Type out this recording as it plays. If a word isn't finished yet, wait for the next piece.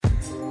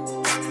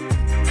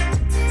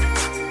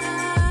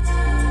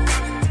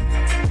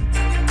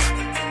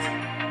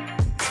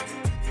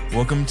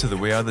Welcome to the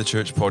We Are the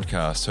Church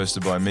podcast,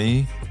 hosted by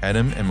me,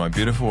 Adam, and my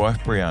beautiful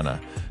wife, Brianna.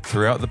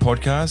 Throughout the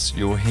podcast,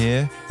 you'll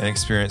hear and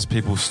experience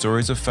people's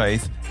stories of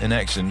faith in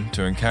action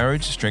to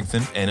encourage,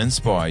 strengthen, and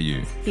inspire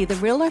you. Hear the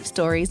real-life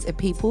stories of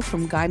people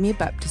from Gymea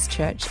Baptist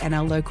Church and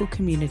our local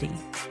community.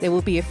 There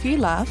will be a few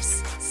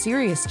laughs,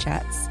 serious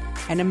chats,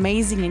 and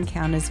amazing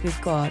encounters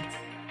with God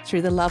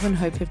through the love and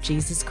hope of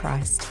Jesus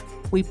Christ.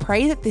 We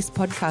pray that this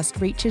podcast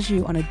reaches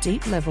you on a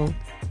deep level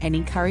and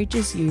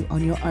encourages you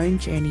on your own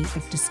journey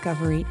of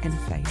discovery and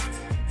faith.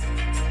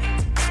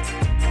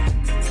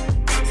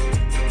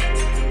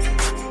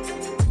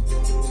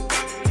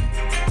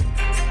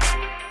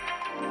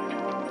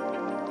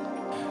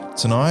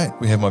 Tonight,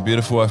 we have my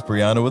beautiful wife,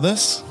 Brianna, with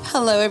us.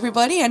 Hello,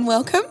 everybody, and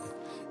welcome.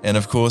 And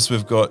of course,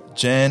 we've got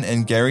Jan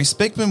and Gary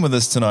Speckman with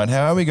us tonight.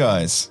 How are we,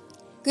 guys?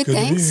 Good,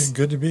 thanks.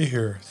 Good to be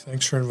here.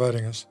 Thanks for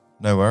inviting us.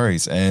 No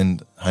worries.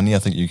 And honey, I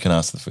think you can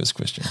ask the first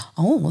question.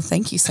 Oh, well,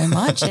 thank you so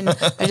much. And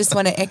I just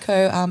want to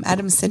echo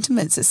Adam's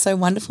sentiments. It's so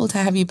wonderful to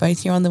have you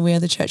both here on the We Are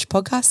the Church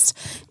podcast.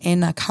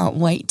 And I can't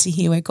wait to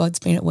hear where God's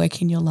been at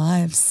work in your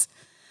lives.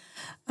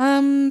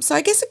 So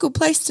I guess a good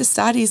place to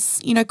start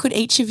is, could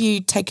each of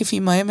you take a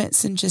few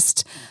moments and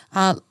just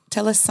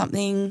tell us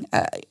something,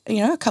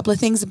 a couple of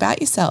things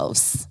about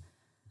yourselves.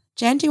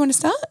 Jan, do you want to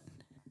start?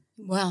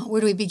 Well, where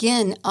do we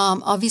begin?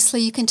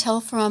 Obviously, you can tell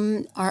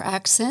from our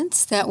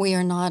accents that we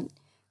are not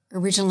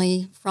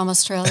originally from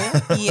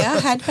Australia. Yeah, I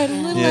had heard a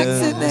little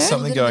accent there.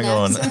 Something going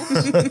on.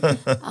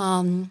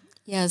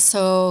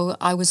 So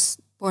I was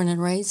born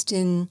and raised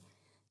in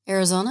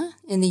Arizona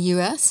in the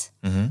U.S.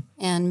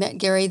 And met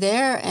Gary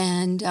there,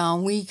 and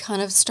we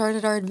kind of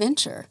started our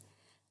adventure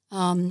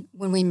when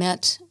we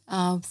met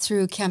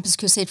through Campus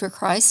Crusade for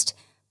Christ,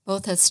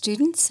 both as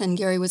students, and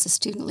Gary was a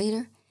student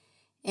leader.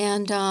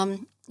 And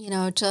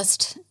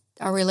just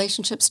our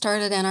relationship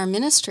started and our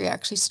ministry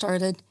actually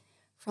started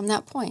from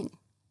that point.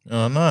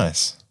 Oh,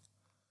 nice.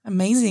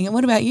 Amazing. And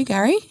what about you,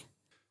 Gary?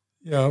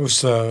 Yeah, I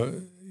was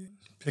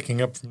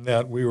picking up from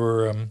that. We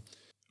were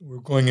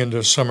going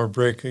into summer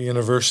break at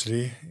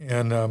university,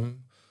 and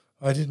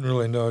I didn't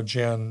really know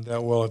Jan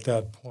that well at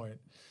that point.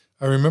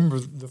 I remember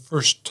the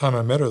first time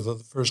I met her, the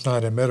first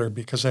night I met her,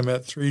 because I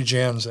met 3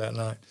 Jans that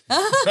night.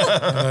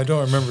 And I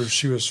don't remember if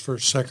she was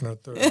first, second, or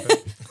third.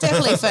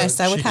 Definitely first,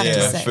 I would have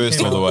to say.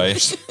 First all the way.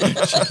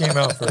 She came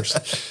out first.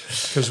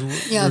 Because we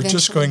were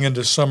just going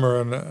into summer,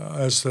 and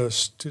as the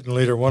student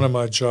leader, one of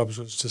my jobs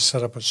was to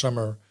set up a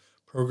summer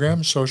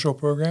program, social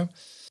program.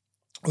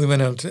 We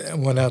went out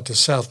to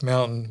South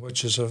Mountain,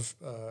 which is a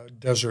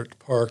desert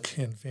park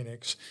in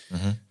Phoenix,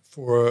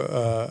 for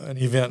an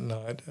event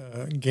night,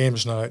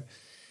 games night.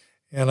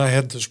 And I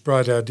had this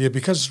bright idea,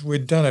 because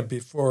we'd done it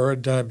before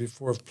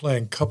of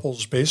playing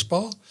couples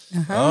baseball.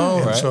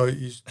 So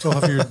you still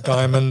have your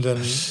diamond and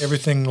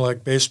everything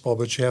like baseball,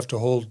 but you have to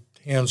hold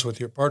hands with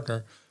your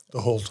partner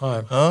the whole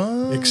time,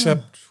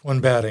 except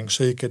when batting.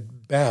 So you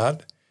could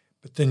bat,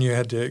 but then you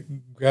had to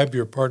grab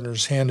your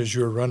partner's hand as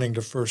you were running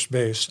to first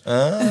base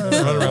and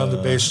run around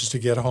the bases to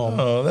get home.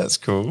 Oh, that's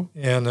cool.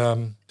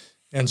 And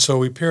so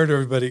we paired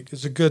everybody.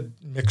 It's a good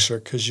mixer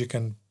because you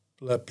can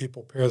let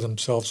people pair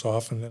themselves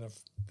off, and then if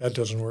that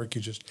doesn't work,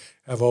 you just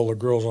have all the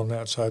girls on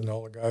that side and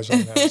all the guys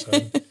on that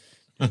side.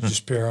 You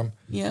just pair them.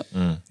 Yep.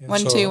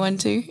 1, 2, 1,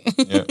 2.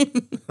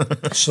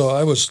 Yep. So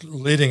I was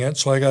leading it,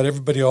 so I got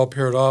everybody all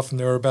paired off, and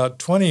there were about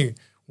 20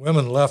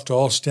 women left,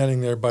 all standing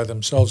there by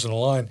themselves in a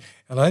line,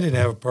 and I didn't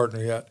have a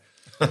partner yet.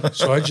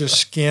 So I just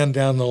scanned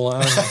down the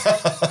line,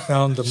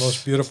 found the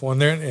most beautiful one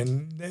there,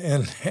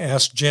 and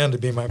asked Jan to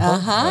be my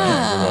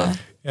partner.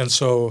 And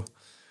so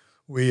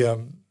we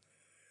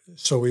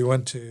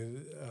went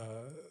to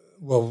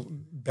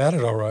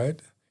batted all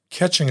right.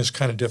 Catching is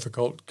kind of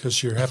difficult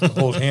because you have to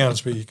hold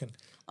hands, but you can.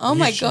 Oh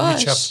my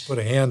gosh! Each have to put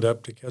a hand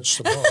up to catch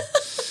the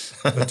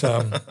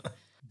ball.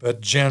 But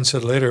Jan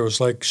said later it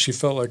was like she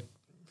felt like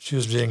she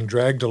was being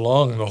dragged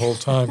along the whole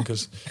time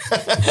because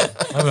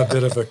I'm a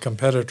bit of a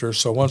competitor.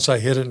 So once I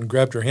hit it and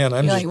grabbed her hand,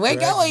 I'm You're just like,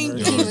 we're going.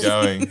 You're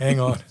going. Hang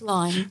on.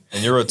 Line.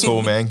 And you're a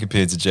tall man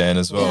compared to Jan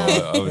as well.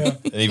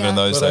 And even in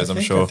those days,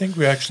 I'm sure. I think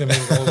we actually made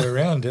it all the way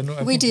around, didn't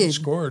we? We did. We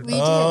scored. We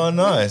did. Oh,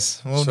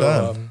 nice. Well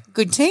done.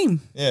 Good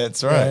team. Yeah,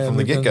 it's right from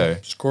the get-go.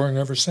 Scoring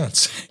ever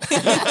since.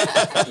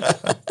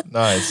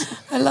 Nice.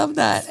 I love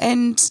that.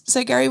 And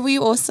so, Gary, were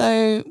you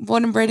also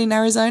born and bred in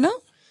Arizona?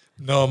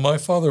 No, my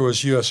father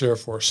was U.S. Air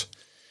Force.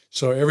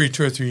 So every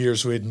 2 or 3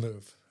 years we'd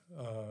move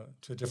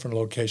to a different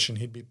location.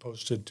 He'd be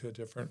posted to a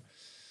different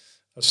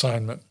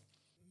assignment.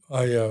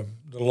 The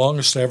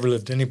longest I ever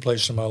lived any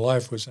place in my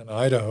life was in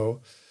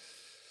Idaho,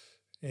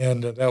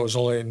 and that was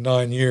only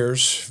 9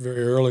 years,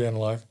 very early in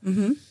life.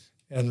 Mm-hmm.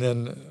 And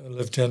then I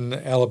lived in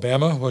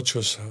Alabama, which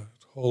was a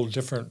whole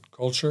different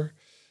culture.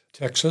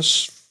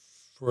 Texas,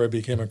 where I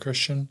became a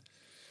Christian.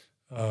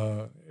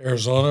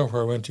 Arizona,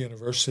 where I went to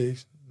university.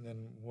 And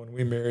then when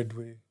we married,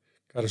 we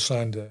got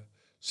assigned to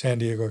San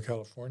Diego,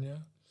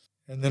 California.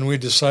 And then we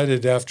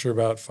decided after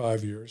about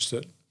 5 years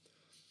that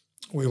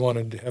we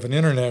wanted to have an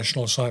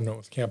international assignment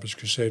with Campus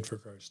Crusade for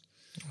Christ.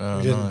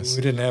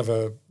 We didn't have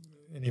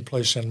any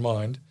place in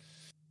mind.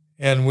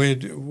 And we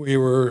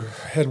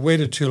had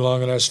waited too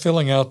long, and I was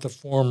filling out the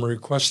form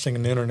requesting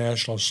an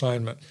international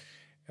assignment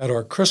at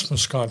our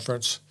Christmas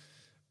conference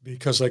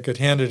because I could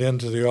hand it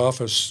into the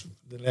office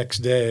the next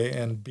day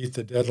and beat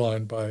the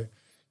deadline by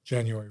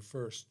January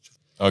 1st.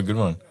 Oh, good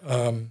one.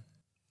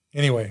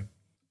 Anyway,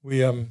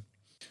 I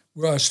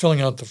was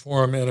filling out the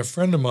form, and a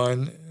friend of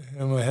mine,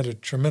 whom I had a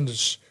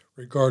tremendous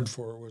regard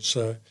for, was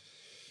a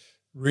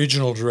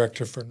regional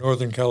director for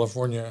Northern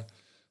California,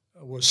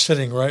 was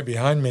sitting right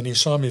behind me, and he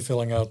saw me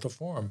filling out the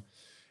form.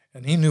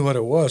 And he knew what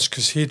it was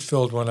because he'd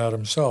filled one out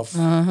himself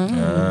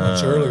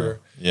months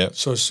earlier. Yep.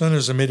 So as soon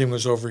as the meeting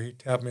was over, he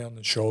tapped me on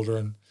the shoulder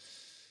and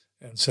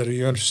said, "Are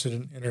you interested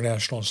in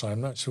international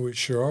assignment?" I said, "We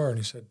sure are." And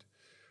he said,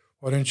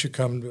 "Why don't you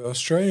come to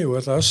Australia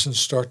with us and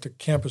start the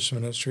campus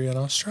ministry in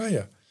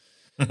Australia?"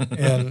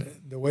 And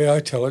the way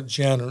I tell it,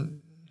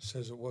 Jan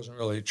says it wasn't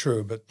really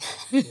true, but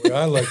the way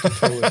I like to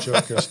tell the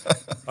joke is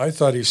I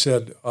thought he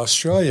said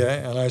Australia,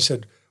 and I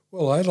said,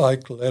 "Well, I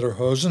like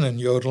lederhosen and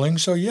yodeling,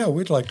 so yeah,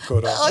 we'd like to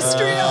go to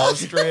Australia."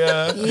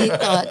 Austria. He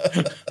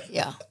thought,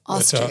 yeah,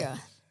 Austria.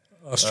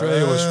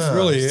 Australia was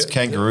really It's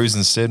kangaroos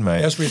instead,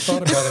 mate. As we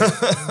thought about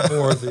it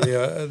more,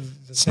 the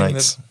thing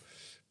Snakes. that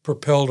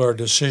propelled our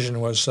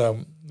decision was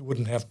we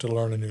wouldn't have to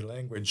learn a new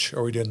language,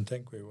 or we didn't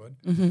think we would.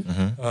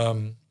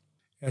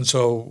 And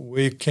so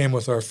we came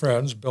with our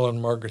friends, Bill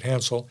and Margaret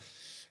Hansel.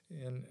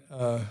 And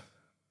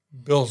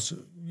Bill,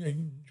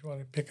 you want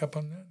to pick up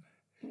on that?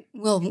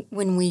 Well,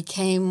 when we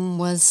came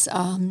was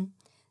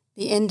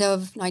the end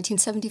of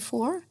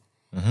 1974,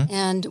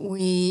 and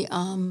we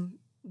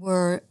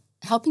were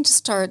helping to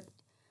start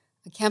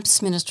a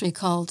campus ministry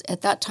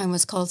at that time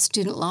was called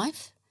Student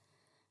Life,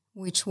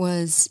 which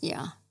was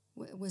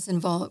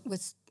involved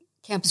with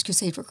Campus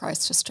Crusade for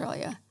Christ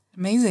Australia.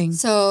 Amazing.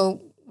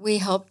 So we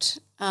helped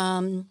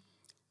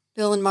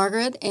Bill and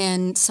Margaret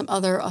and some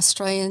other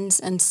Australians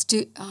and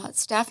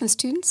staff and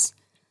students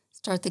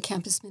start the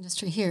campus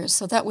ministry here.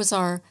 So that was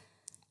our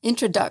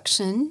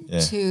introduction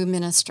to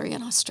ministry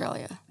in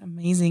Australia.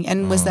 Amazing.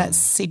 And was that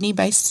Sydney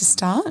based to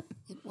start?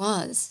 It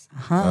was.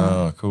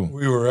 Oh, cool.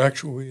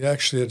 We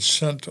actually had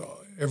sent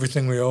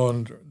everything we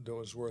owned that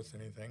was worth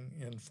anything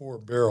in 4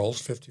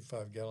 barrels,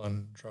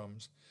 55-gallon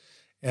drums,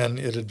 and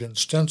it had been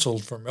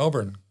stenciled for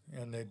Melbourne,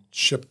 and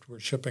were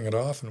shipping it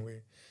off, and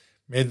we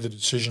made the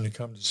decision to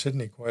come to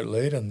Sydney quite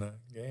late in the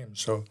game.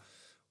 So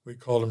we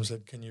called them and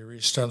said, "Can you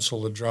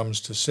re-stencil the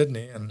drums to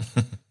Sydney and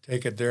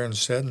take it there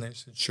instead?" And they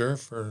said, "Sure,"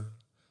 for a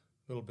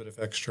little bit of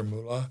extra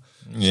moolah.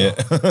 Yeah.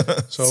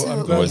 So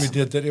I'm glad we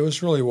did that. It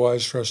was really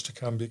wise for us to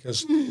come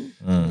because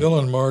Bill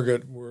and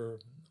Margaret were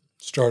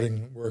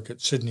starting work at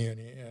Sydney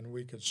Uni, and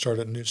we could start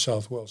at New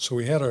South Wales. So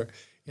we had our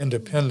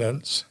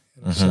independence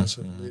in the sense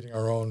of leading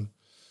our own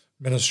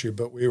ministry,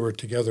 but we were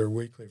together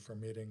weekly for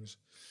meetings.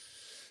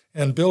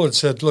 And Bill had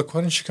said, "Look,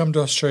 why don't you come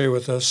to Australia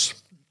with us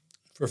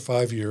for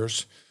 5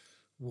 years?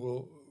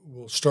 We'll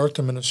start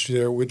the ministry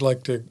there. We'd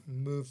like to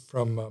move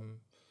from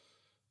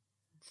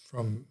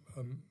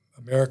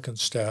American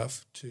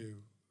staff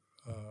to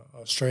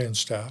Australian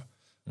staff.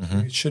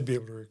 We should be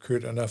able to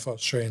recruit enough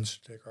Australians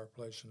to take our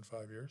place in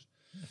 5 years."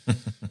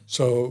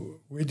 So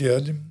we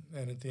did,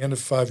 and at the end of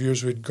 5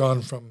 years, we'd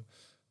gone from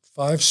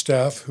 5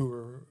 staff who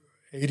were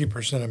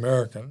 80%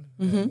 American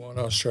and 1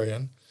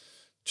 Australian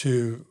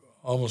to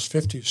almost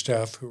 50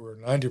 staff who were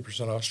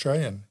 90%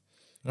 Australian.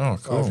 Oh,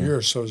 cool. 5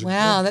 years. So it was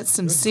That's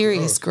some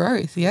serious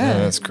growth. Yeah.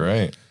 That's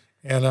great.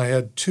 And I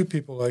had 2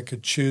 people I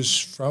could choose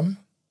from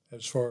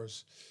as far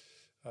as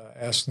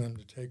asking them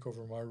to take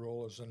over my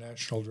role as the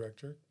national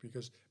director,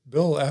 because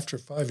Bill, after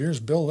 5 years,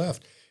 Bill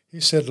left. He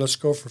said, "Let's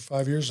go for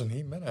 5 years," and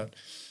he meant it.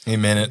 He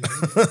meant it.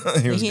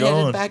 He was headed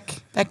gone.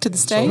 back to the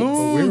States. So,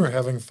 but we were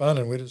having fun,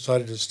 and we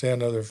decided to stay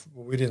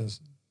we didn't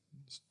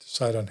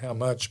decide on how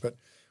much, but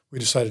we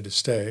decided to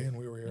stay, and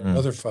we were here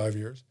another 5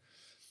 years.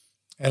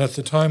 And at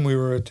the time, we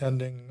were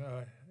attending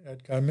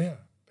at Gaimea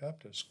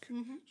Baptist. So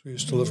we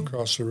used to live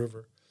across the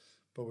river,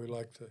 but we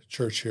liked the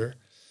church here.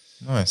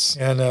 Nice.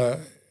 And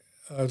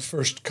the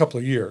first couple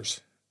of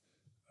years.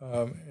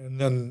 And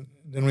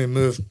then we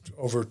moved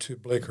over to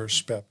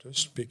Blakehurst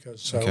Baptist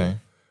because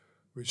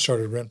we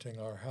started renting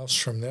our house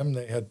from them.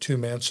 They had 2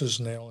 manses,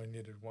 and they only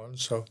needed 1,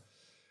 so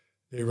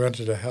they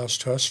rented a house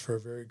to us for a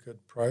very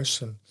good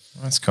price. And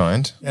That's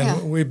kind.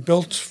 we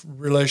built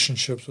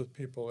relationships with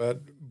people at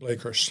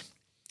Blakehurst.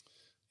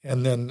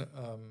 And then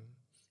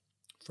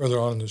further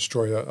on in the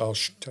story, I'll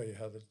tell you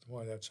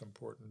why that's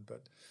important.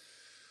 But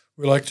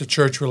we liked the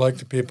church, we liked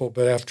the people,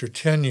 but after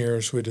 10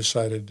 years, we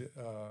decided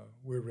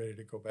we were ready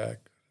to go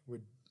back.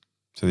 We'd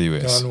To the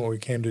US. done what we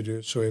came to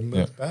do, so we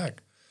moved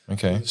back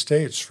Okay. to the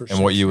States for 6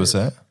 And what year was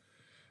years. that?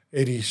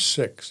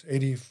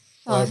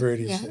 85 or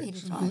 86. Yeah,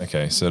 85.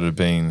 Okay, so it had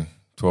been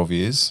 12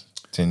 years?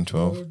 10,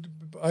 12?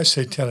 I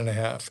say 10 and a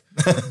half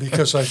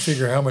because I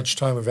figure how much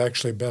time we've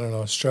actually been in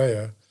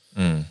Australia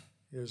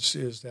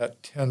is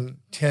that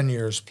 10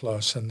 years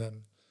plus. And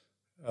then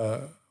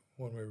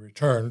when we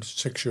returned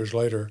 6 years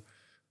later,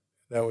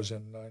 that was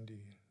in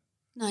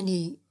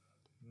 91.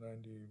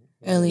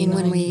 Early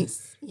when we,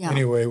 90s.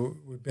 Anyway,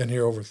 we've been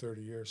here over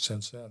 30 years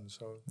since then.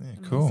 So Yeah,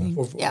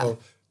 cool. well,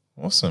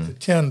 Awesome. the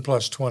 10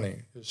 plus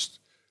 20 is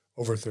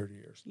over 30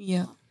 years.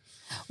 Yeah.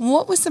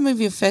 What were some of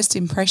your first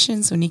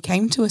impressions when you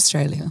came to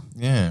Australia?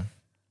 Yeah.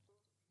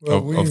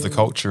 Well, Of the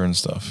culture and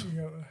stuff.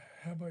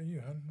 How about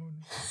you,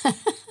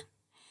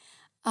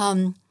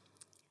 hon?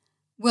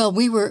 Well,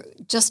 we were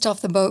just off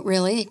the boat,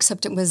 really,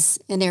 except it was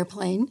an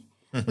airplane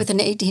with an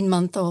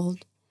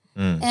 18-month-old.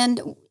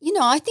 And,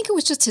 I think it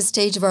was just a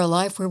stage of our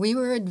life where we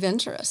were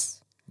adventurous.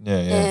 Yeah.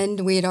 And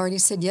we had already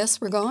said, yes,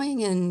 we're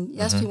going, and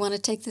yes, we want to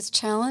take this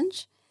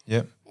challenge.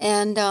 Yep.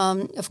 And,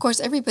 of course,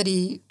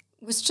 everybody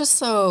was just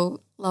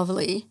so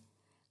lovely.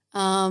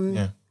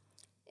 Yeah.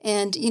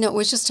 And, it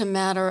was just a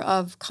matter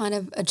of kind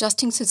of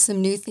adjusting to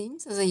some new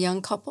things as a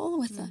young couple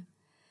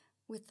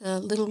with the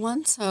little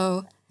one.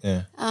 So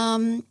Yeah.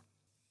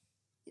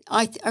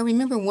 I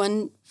remember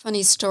one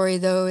funny story,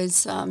 though,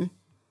 is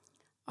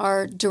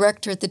our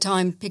director at the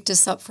time picked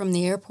us up from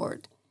the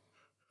airport.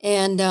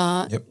 And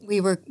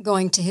we were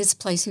going to his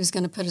place. He was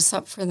going to put us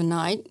up for the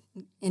night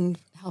and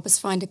help us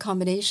find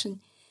accommodation.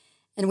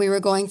 And we were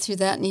going through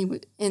that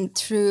and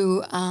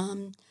through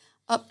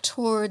up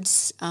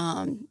towards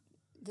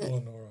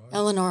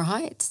Eleanor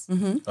Heights.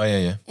 Mm-hmm. Oh,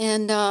 yeah.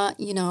 And,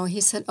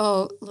 he said,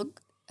 oh,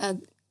 look,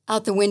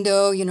 out the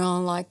window,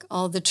 like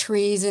all the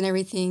trees and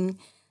everything,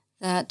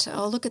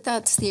 look at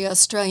that, it's the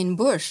Australian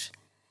bush.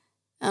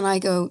 And I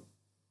go,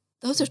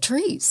 those are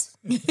trees.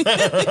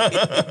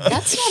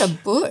 That's not a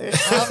bush.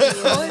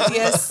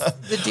 Yes,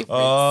 the difference.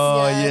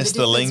 Oh, Yeah, yes,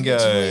 the lingo.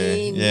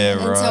 between- Yeah,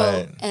 and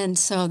right.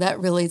 So that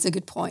really is a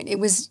good point. It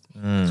was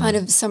kind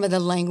of some of the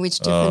language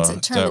difference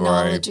and Don't worry.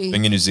 terminology.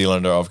 Being a New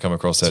Zealander, I've come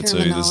across that too.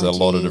 There's a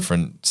lot of Terminology.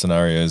 different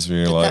scenarios where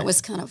you're like, That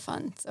was kind of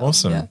fun. So.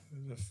 awesome. Yeah.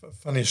 A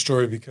funny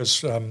story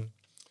because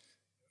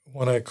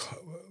when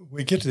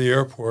we get to the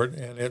airport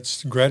and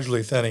it's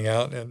gradually thinning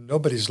out and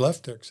nobody's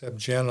left there except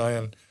Jen and I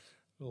and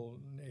little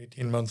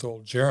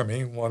 18-month-old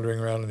Jeremy wandering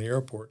around in the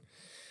airport.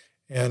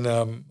 And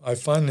I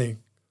finally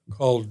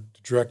called the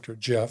director,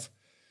 Jeff.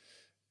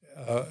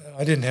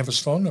 I didn't have his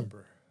phone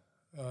number.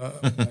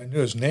 I knew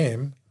his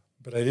name,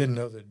 but I didn't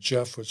know that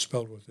Jeff was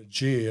spelled with a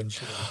G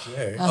instead of a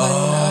J.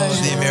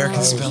 Oh, the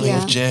American spelling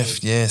of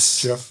Jeff,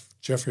 yes.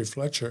 Jeffrey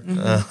Fletcher. And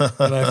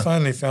I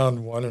finally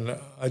found one, and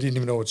I didn't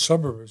even know what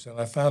suburb it was in.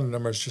 I found a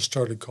number, I just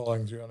started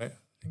calling through, and I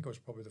think it was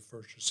probably the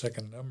first or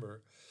second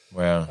number.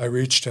 Wow. I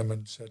reached him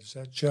and said, is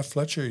that Jeff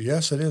Fletcher?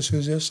 Yes, it is.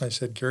 Who's this? And I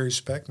said, Gary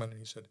Speckman. And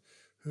he said,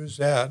 who's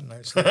that? And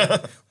I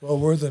said, well,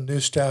 we're the new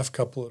staff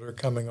couple that are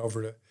coming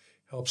over to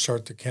help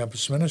start the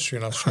campus ministry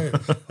in Australia.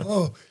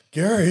 Oh,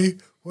 Gary,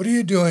 what are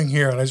you doing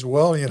here? And I said,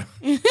 well, I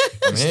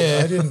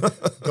said,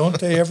 don't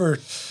they ever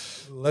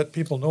let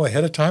people know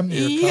ahead of time that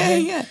you're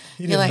coming? Yeah.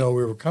 He didn't know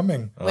we were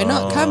coming. We're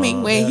not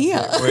coming, we're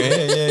here.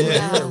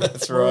 Yeah.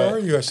 That's Where right. are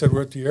you? I said,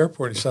 we're at the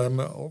airport. He said, I'm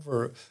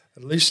over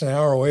at least an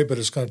hour away, but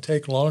it's going to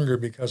take longer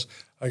because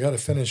I got to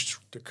finish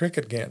the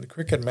cricket game. The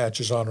cricket match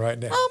is on right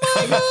now. Oh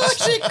my gosh,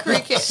 the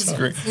cricket.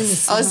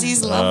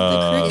 Aussies love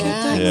the cricket.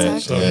 Yeah, Yeah.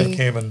 So exactly. he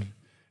came and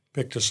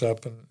picked us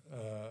up, and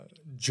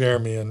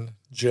Jeremy and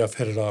Jeff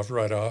headed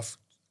right off.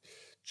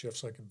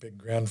 Jeff's like a big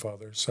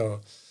grandfather, so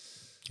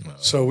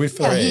we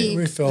felt he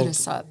we put felt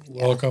us up,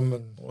 yeah. welcome,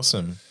 and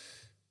Awesome.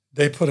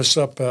 they put us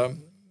up at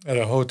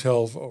a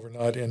hotel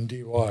overnight in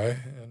DY.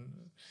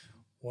 And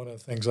one of the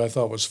things I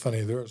thought was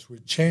funny there was we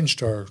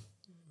changed our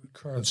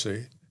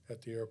currency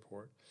at the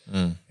airport,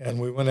 and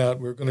we went out.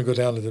 We were going to go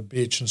down to the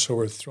beach, and so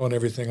we're throwing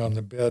everything on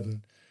the bed,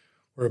 and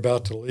we're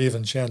about to leave.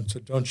 And Jan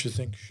said, "Don't you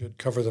think you should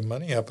cover the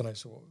money up?" And I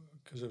said, "Well,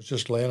 because it was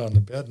just laying on the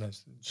bed," and I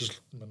said,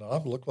 "Just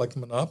looked like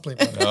Monopoly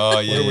money." Oh,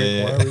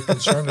 yeah. Why are we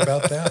concerned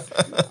about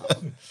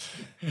that?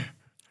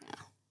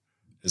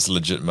 It's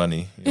legit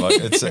money. Like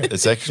it's Yeah,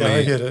 I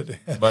actually get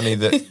it. money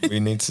that we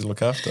need to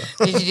look after.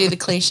 Did you do the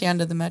cliche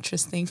under the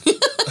mattress thing?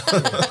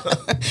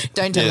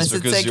 Don't tell us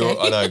it's because okay.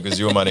 I know because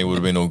your money would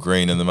have been all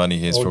green and the money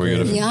here's All probably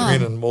green, got Yeah.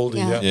 green and moldy.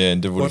 Yeah. Yeah,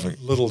 and what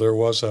little there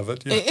was of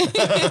it.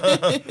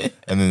 Yeah.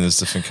 and then there's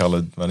different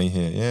coloured money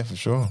here. Yeah, for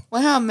sure.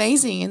 Well, how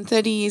amazing. And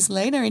 30 years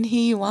later, and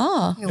here you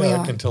are. Here we I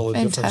are. can tell the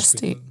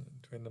Fantastic. difference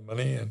between the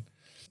money and.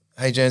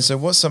 Hey, Jan, so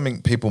what's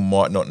something people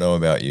might not know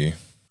about you?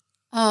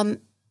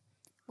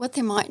 What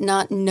they might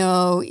not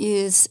know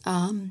is,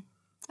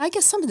 I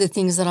guess, some of the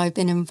things that I've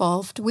been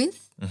involved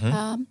with.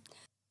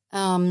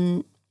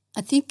 I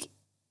think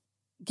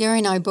Gary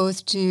and I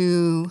both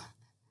do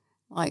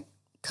like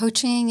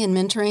coaching and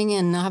mentoring,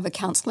 and I have a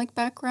counseling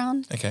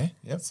background. Okay,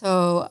 yep.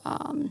 So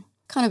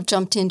kind of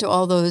jumped into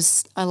all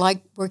those. I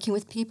like working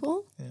with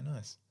people, Yeah,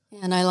 nice.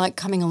 and I like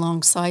coming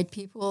alongside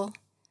people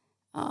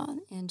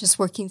and just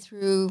working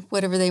through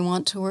whatever they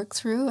want to work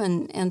through.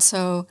 And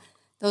so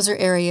those are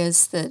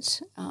areas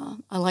that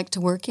I like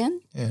to work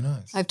in. Yeah,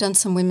 nice. I've done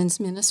some women's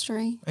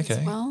ministry as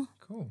well.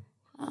 Cool.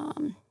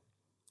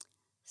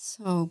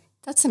 So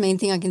that's the main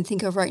thing I can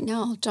think of right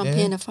now. I'll jump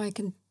Yeah. in if I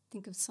can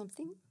think of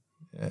something.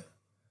 Yeah.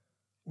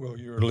 Well,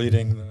 you're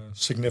leading the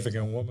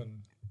Significant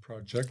Woman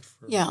Project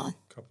for Yeah.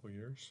 a couple of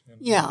years.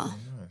 And Yeah.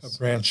 a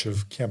branch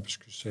of Campus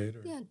Crusade.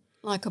 Yeah.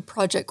 like a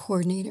project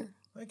coordinator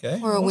Okay.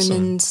 for a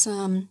women's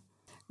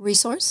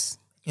resource.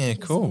 Yeah,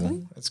 cool.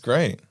 Basically. That's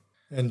great.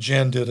 And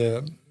Jan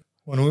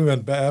when we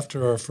went back,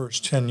 after our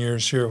first 10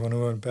 years here, when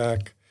we went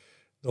back,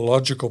 the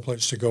logical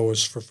place to go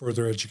was for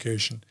further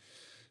education.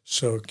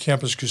 So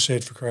Campus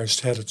Crusade for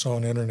Christ had its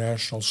own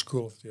international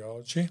school of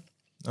theology.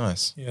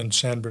 Nice. In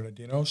San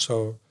Bernardino,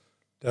 so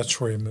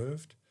that's where he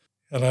moved.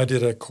 And I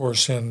did a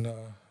course in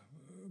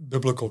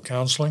biblical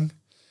counseling,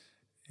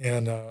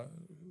 and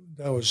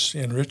that was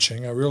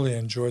enriching. I really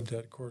enjoyed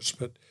that course,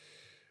 but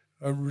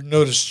I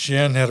noticed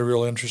Jan had a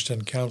real interest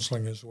in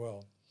counseling as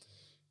well.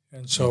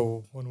 And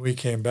so when we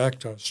came back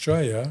to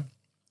Australia,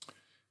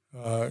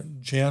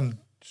 Jan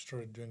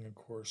started doing a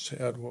course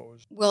at what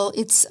was... Well,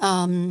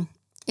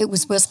 it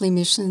was Wesley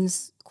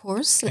Mission's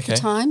course at the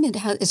time.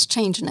 It's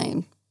changed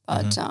name,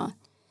 but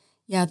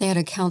they had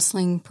a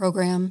counseling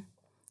program,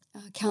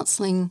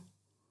 counseling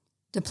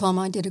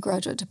diploma. I did a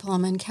graduate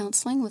diploma in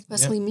counseling with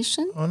Wesley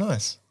Mission. Oh,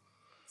 nice.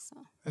 So.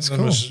 That's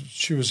cool.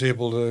 She was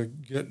able to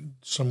get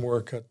some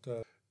work at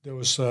there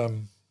was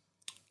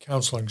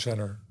counseling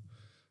center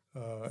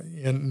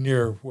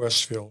near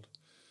Westfield,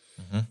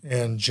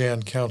 and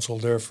Jan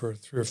counseled there for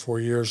 3 or 4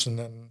 years,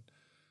 and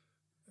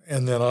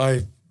then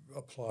I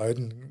applied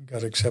and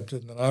got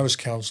accepted, and then I was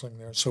counseling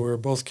there. So we were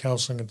both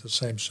counseling at the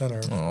same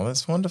center. Oh,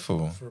 that's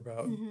wonderful. For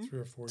about 3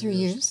 or 4 years. 3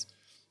 years.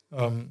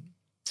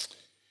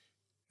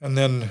 And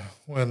then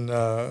when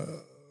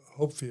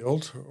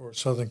Hopefield or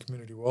Southern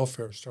Community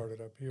Welfare started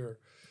up here,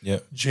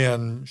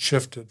 Jan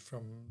shifted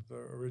from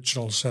the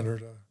original center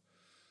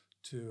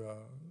to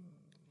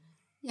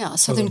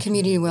Southern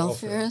Community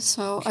Welfare.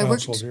 So I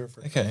worked for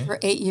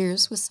 8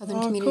 years with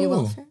Southern Community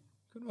Welfare.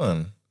 Good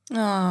one.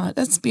 Oh,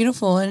 that's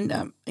beautiful. And,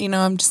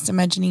 I'm just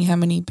imagining how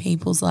many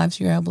people's lives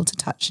you're able to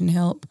touch and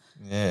help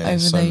over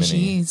those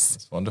years.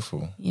 It's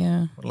wonderful.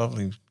 Yeah. What a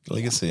lovely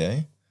legacy,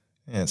 eh?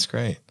 Yeah, it's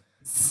great.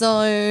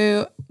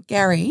 So,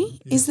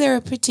 Gary, is there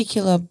a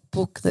particular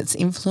book that's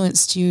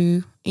influenced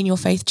you in your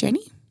faith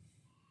journey?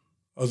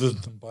 Other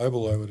than the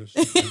Bible, I would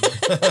assume.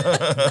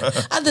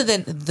 Other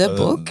than the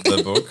book.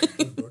 The book.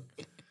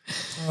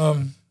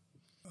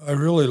 I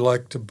really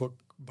liked a book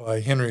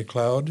by Henry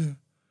Cloud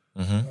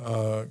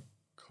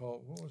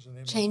called, what was the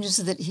name? Changes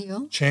That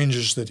Heal.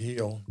 Changes That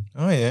Heal.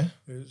 Oh, yeah.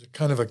 It was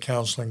kind of a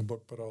counseling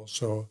book, but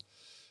also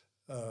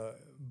a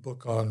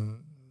book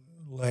on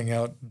laying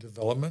out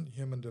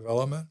human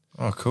development.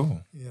 Oh,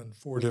 cool. In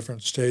 4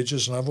 different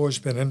stages. And I've always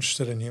been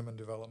interested in human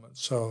development.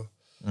 So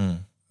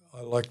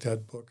I like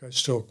that book. I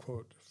still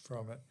quote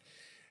from it.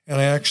 And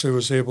I actually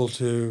was able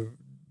to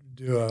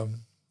do a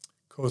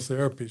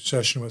co-therapy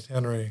session with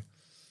Henry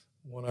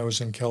when I was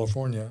in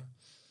California.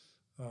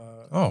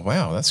 Oh,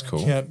 wow, that's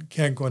cool.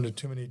 Can't go into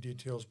too many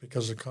details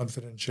because of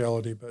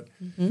confidentiality, but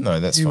no,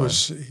 that's fine.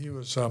 He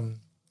was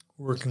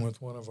working with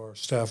one of our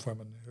staff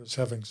women who was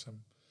having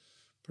some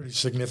pretty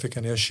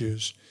significant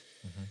issues,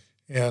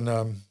 and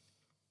I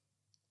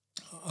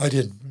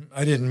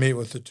didn't meet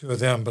with the two of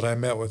them, but I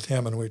met with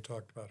him and we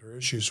talked about her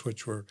issues,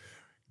 which were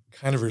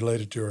kind of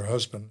related to her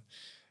husband,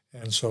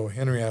 and so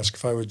Henry asked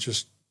if I would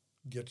just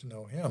get to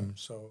know him,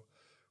 so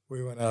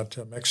we went out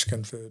to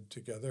Mexican food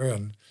together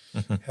and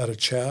had a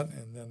chat,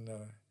 and then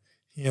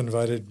he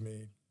invited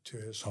me to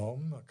his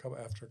home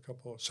after a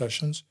couple of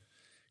sessions,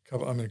 a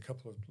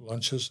couple of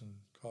lunches and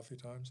coffee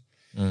times.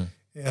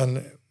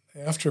 And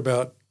after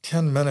about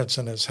 10 minutes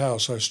in his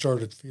house, I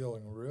started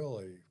feeling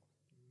really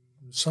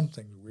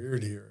something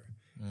weird here,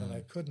 and I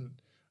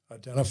couldn't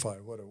identify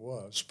what it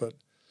was. But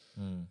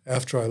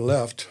after I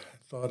left, I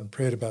thought and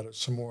prayed about it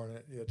some more,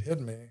 and it hit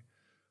me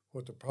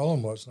what the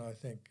problem was, and I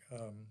think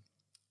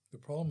the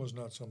problem was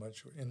not so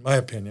much, in my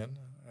opinion,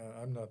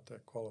 I'm not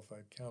that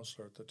qualified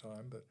counselor at the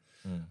time, but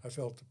I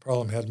felt the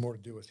problem had more to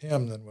do with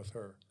him than with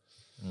her.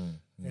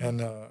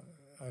 And I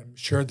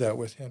shared that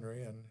with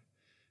Henry, and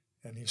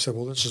he said,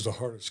 well, this is the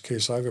hardest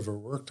case I've ever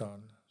worked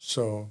on,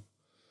 so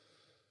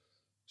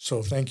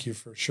thank you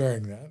for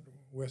sharing that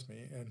with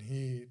me. And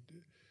he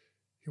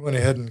went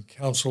ahead and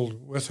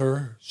counseled with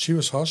her. She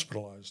was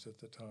hospitalized at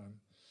the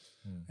time.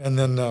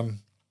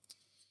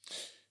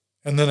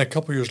 And then a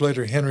couple years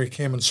later, Henry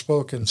came and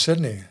spoke in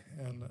Sydney,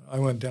 and I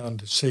went down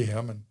to see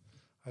him, and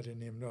I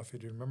didn't even know if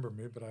he'd remember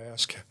me, but I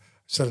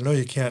said, I know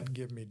you can't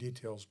give me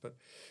details, but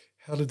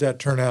how did that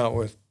turn out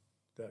with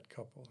that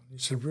couple? And he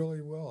said,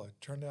 really well.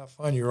 It turned out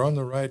fine. You were on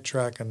the right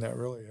track, and that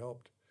really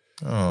helped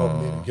me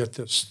to get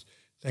this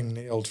thing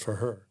nailed for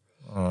her.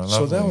 Oh,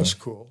 so that was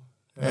cool.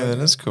 Yeah, that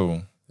is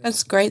cool.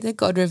 That's great that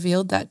God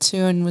revealed that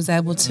too and was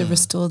able to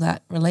restore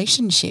that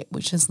relationship,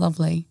 which is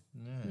lovely.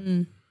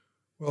 Yeah.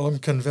 Well, I'm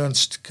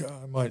convinced,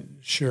 I might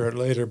share it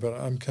later, but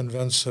I'm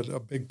convinced that a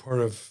big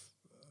part of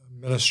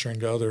ministering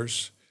to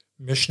others,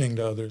 missioning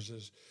to others,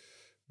 is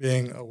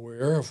being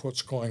aware of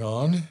what's going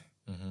on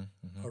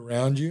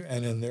around you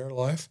and in their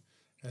life,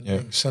 and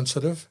being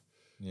sensitive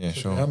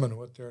to them and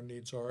what their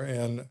needs are,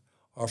 and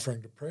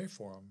offering to pray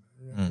for them,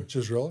 which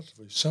is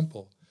relatively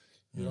simple.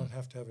 You don't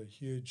have to have a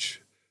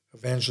huge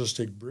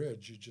evangelistic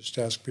bridge. You just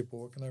ask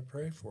people, what can I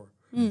pray for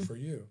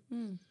you?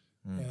 And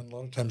a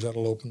lot of times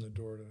that'll open the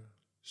door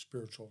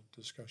spiritual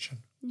discussion.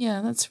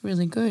 Yeah, that's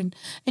really good.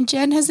 And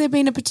Jan, has there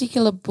been a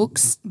particular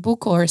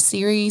book or a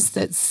series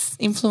that's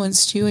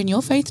influenced you in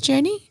your faith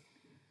journey?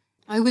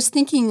 I was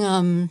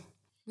thinking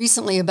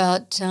recently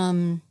about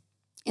in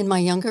my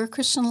younger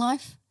Christian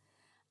life,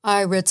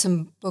 I read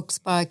some books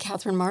by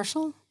Catherine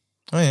Marshall.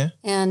 Oh, yeah.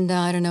 And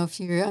I don't know if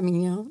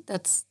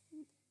that's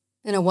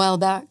been a while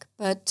back.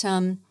 But,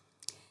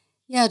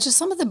 just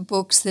some of the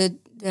books that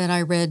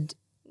I read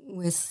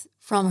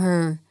from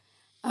her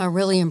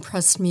really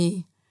impressed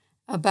me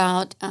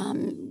about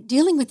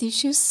dealing with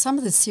issues, some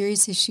of the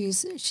serious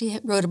issues. She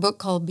wrote a book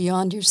called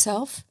Beyond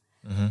Yourself.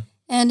 Mm-hmm.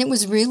 And it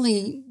was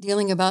really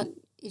dealing about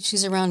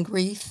issues around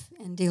grief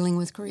and dealing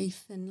with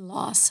grief and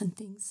loss and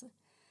things.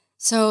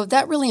 So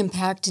that really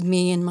impacted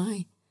me in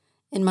my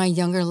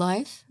younger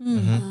life.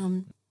 Mm-hmm.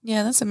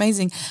 Yeah, that's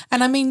amazing.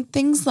 And I mean,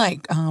 things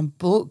like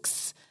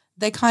books,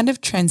 they kind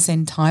of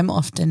transcend time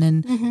often,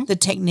 and the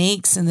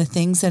techniques and the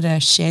things that are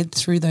shared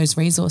through those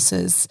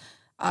resources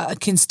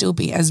can still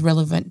be as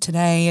relevant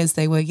today as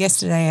they were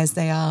yesterday, as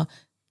they are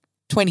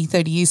 20,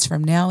 30 years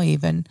from now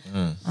even.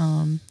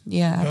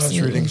 Absolutely. I was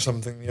reading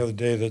something the other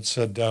day that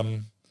said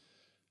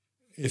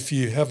if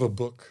you have a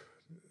book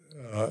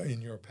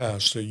in your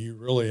past that you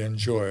really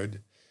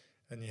enjoyed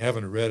and you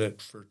haven't read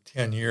it for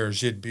 10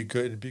 years, it'd be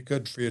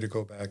good for you to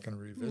go back and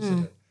revisit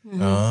it.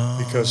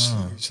 Because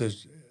he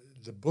says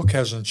the book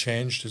hasn't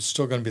changed. It's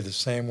still going to be the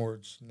same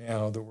words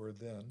now that were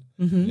then.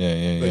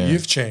 But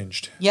you've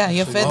changed. Yeah,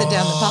 you're further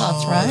down the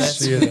path, right?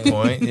 That's a good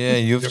point. Yeah,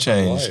 you've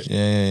changed. Light.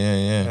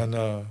 Yeah. And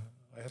I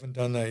haven't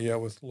done that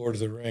yet with Lord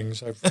of the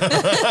Rings. I've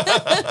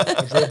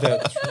read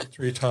that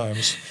three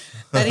times.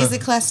 That is a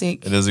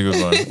classic. It is a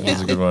good one. It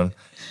is a good one.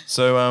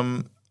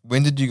 So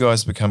when did you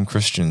guys become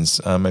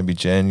Christians? Maybe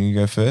Jan, you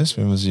go first.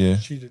 When was you?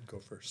 She did go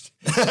first.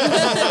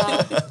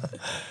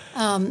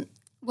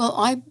 Well,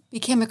 I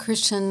became a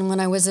Christian when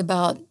I was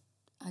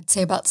I'd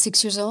say about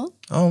 6 years old.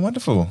 Oh,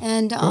 wonderful.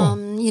 And,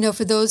 cool.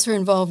 For those who are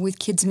involved with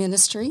kids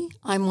ministry,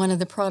 I'm one of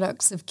the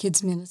products of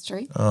kids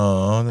ministry.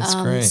 Oh, that's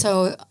great.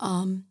 So it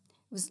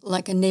was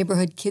like a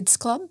neighborhood kids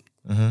club.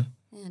 Mm-hmm.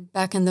 And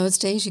back in those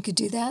days, you could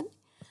do that.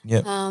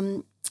 Yeah.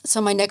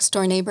 So my next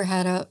door neighbor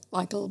had a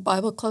little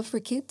Bible club for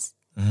kids.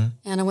 Mm-hmm.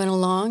 And I went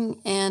along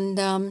and,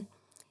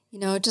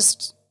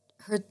 just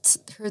heard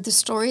the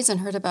stories and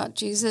heard about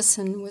Jesus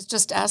and was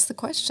just asked the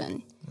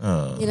question,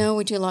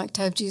 would you like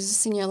to have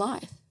Jesus in your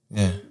life?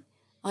 Yeah. And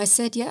I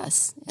said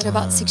yes at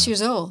about 6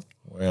 years old.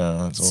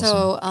 Wow, that's awesome.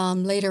 So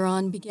later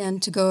on began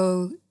to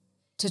go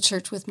to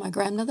church with my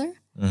grandmother.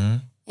 Mm-hmm.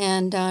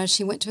 And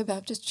she went to a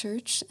Baptist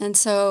church. And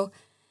so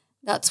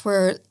that's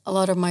where a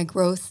lot of my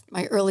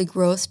early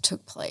growth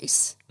took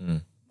place.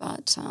 Mm.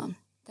 But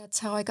that's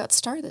how I got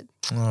started.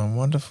 Oh,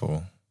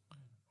 wonderful.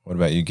 What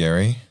about you,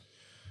 Gary?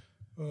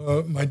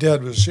 My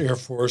dad was Air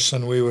Force,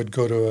 and we would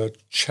go to a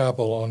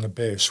chapel on the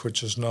base,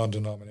 which is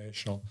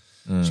non-denominational.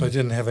 So I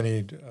didn't have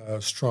any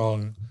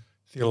strong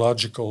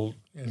theological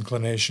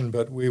inclination,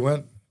 but we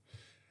went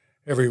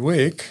every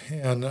week,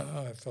 and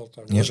I felt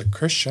I was a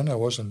Christian. I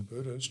wasn't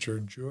Buddhist or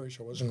Jewish.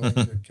 I wasn't going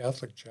to a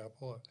Catholic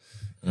chapel.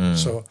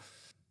 So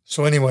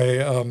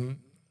anyway,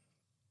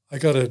 I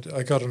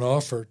got an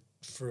offer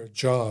for a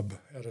job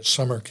at a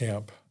summer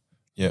camp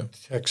in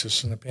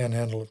Texas, in the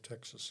panhandle of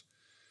Texas,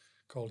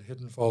 called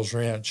Hidden Falls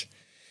Ranch.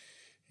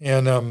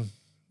 And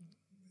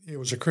it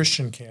was a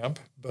Christian camp,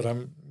 but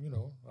I'm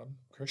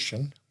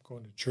Christian,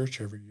 going to church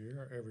every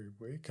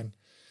week. And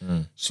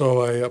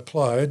so I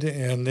applied,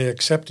 and they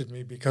accepted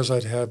me because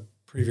I'd had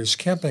previous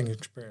camping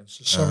experience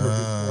the summer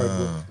before I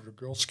worked at a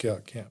Girl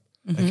Scout camp,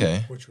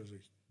 which was a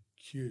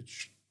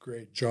huge,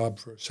 great job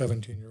for a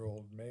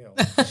 17-year-old male.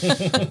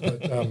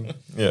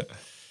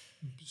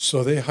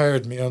 So they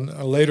hired me, and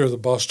later the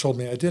boss told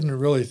me, I didn't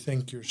really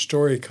think your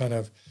story kind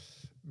of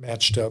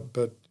matched up,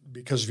 but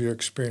because of your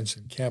experience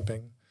in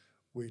camping,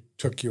 we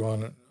took you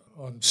on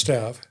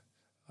staff.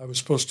 I was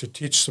supposed to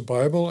teach the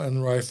Bible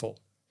and rifle,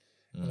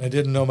 and I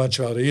didn't know much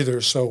about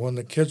either, so when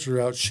the kids were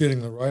out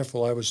shooting the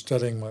rifle, I was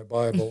studying my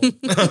Bible.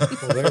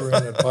 While they were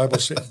in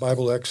at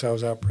Bible X, I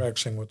was out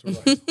practicing with the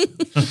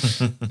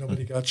rifle.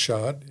 Nobody got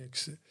shot,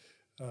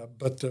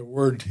 but the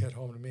word hit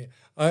home to me.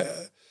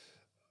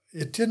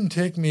 It didn't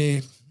take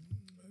me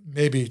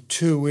maybe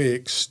 2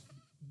 weeks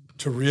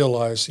to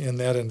realize in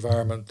that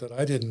environment that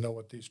I didn't know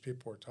what these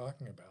people were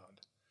talking about.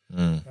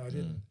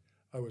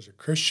 I was a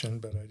Christian,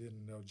 but I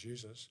didn't know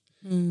Jesus.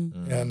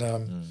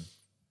 And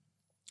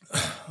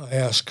I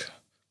asked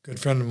a good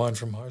friend of mine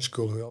from high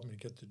school who helped me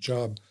get the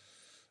job,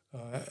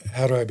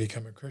 how do I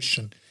become a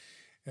Christian?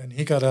 And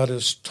he got out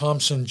his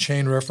Thompson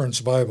Chain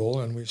Reference Bible,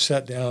 and we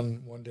sat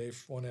down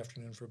one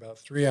afternoon for about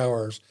 3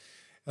 hours.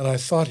 And I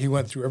thought he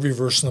went through every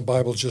verse in the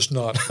Bible, just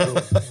not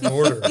in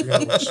order,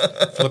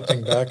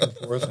 flipping back and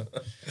forth. And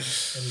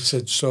he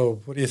said,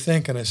 so what do you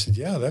think? And I said,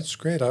 yeah, that's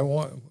great.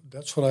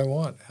 That's what I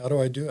want. How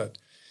do I do it?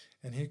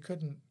 And he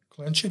couldn't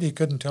clinch it. He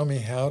couldn't tell me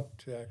how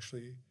to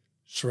actually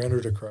surrender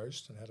to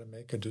Christ and how to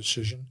make a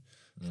decision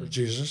for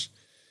Jesus.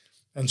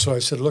 And so I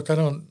said, look, I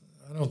don't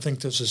think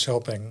this is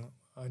helping.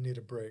 I need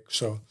a break.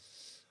 So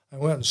I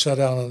went and sat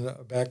down on the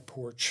back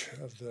porch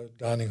of the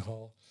dining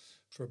hall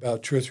for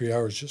about 2 or 3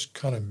 hours, just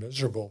kind of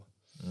miserable.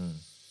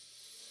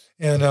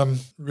 And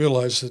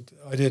realized that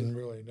I didn't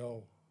really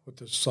know what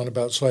this was all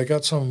about. So I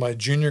got some of my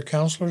junior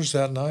counselors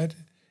that night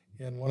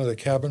in one of the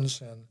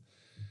cabins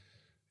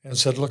and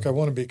said, look, I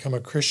want to become a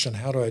Christian.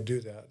 How do I do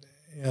that?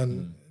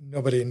 And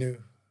nobody knew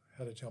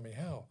how to tell me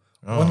how.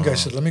 One guy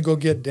said, let me go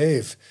get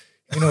Dave.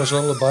 He knows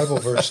all the Bible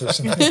verses.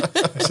 And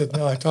I said,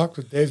 no, I talked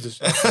with Dave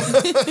this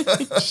afternoon.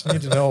 I just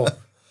need to know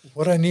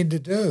what I need to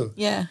do.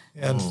 Yeah.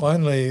 And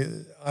finally,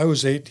 I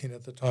was 18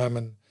 at the time,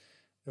 and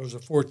there was a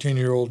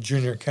 14-year-old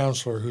junior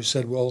counselor who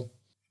said, well,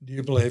 do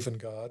you believe in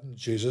God and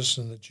Jesus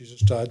and that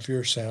Jesus died for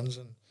your sins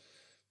and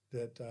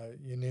that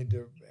you need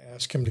to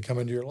ask him to come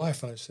into your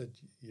life? And I said,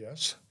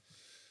 yes.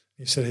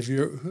 He said,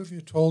 who have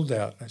you told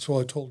that? And I said,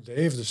 well, I told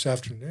Dave this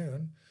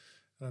afternoon,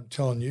 and I'm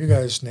telling you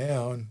guys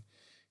now. And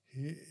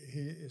he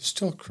is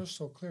still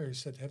crystal clear. He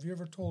said, have you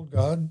ever told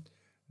God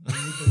that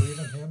you believe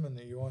in him and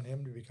that you want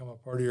him to become a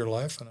part of your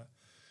life? And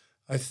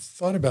I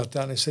thought about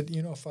that, and I said,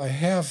 if I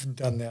have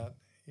done that,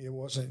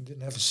 it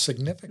didn't have a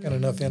significant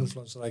enough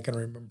influence that I can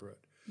remember it.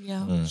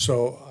 Yeah.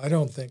 So I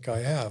don't think I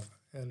have.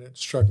 And it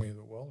struck me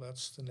that, well,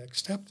 that's the next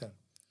step then.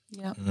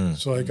 Yeah.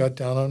 So I got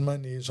down on my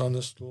knees on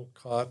this little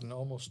cot and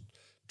almost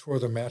tore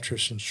the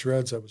mattress in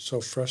shreds. I was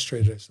so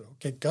frustrated. I said,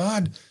 okay,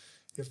 God,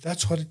 if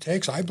that's what it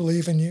takes, I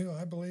believe in you.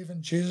 I believe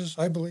in Jesus.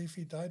 I believe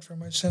he died for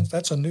my sins.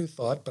 That's a new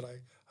thought, but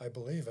I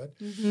believe it.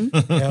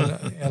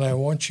 And I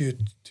want you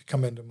to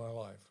come into my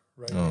life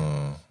right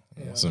now.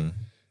 Awesome.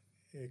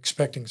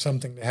 Expecting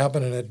something to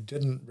happen, and it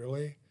didn't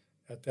really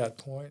at that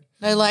point.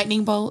 No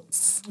lightning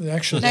bolts.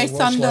 Actually, No there was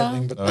thunder.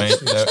 lightning, but that's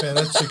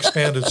the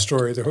expanded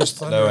story. There was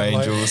thunder. No and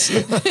angels.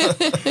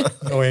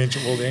 no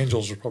angel. Well, the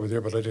angels were probably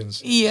there, but I didn't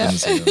see Yeah. Didn't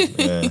see them.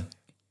 Yeah.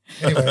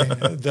 Anyway,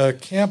 the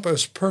camp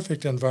is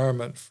perfect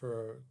environment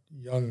for a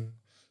young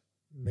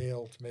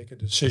male to make a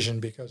decision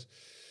because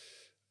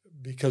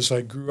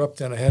I grew up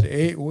then. I had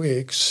 8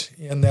 weeks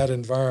in that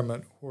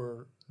environment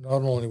where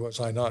not only was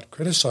I not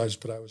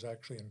criticized, but I was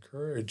actually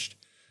encouraged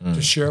to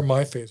share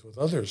my faith with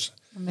others.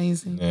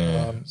 Amazing.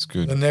 Yeah, it's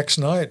good. The next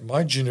night,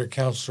 my junior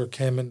counselor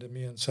came into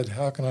me and said,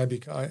 how can I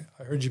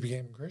heard you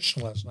became a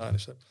Christian last night. I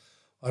said,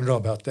 I don't know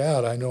about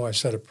that. I know I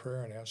said a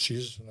prayer and asked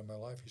Jesus into my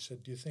life. He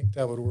said, do you think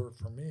that would work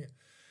for me?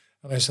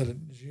 And I said,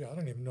 gee, I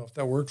don't even know if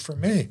that worked for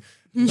me.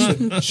 He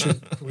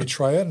said, can we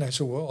try it? And I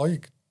said, well, you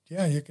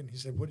can. He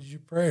said, what did you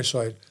pray? So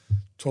I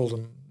told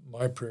him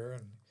my prayer,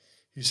 and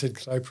he said,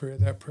 could I pray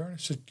that prayer? And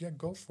I said, yeah,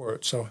 go for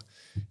it. So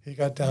he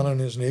got down on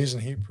his knees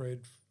and he prayed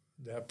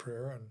that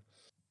prayer.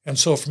 And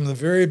so from the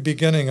very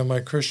beginning of my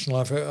Christian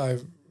life,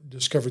 I've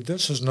discovered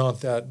this is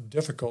not that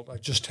difficult. I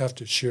just have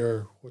to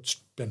share what's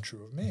been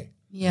true of me.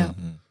 Yeah.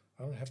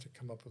 I don't have to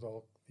come up with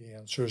all the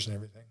answers and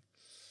everything.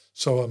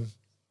 So,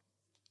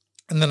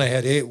 and then I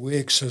had 8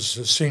 weeks as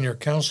a senior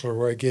counselor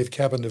where I gave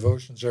cabin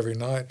devotions every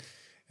night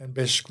and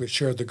basically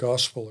shared the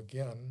gospel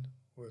again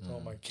with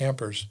all my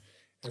campers.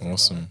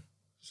 Awesome. Night.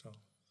 So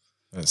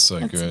That's so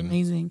That's good.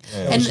 amazing.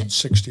 Yeah. that was in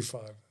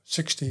 65.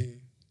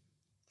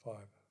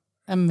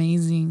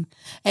 Amazing.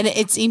 And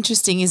it's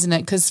interesting, isn't it?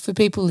 Because for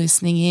people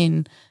listening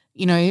in,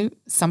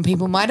 some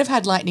people might have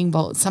had lightning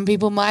bolts. Some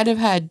people might have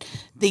had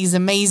these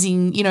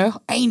amazing,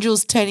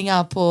 angels turning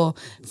up or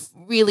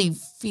really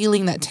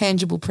feeling that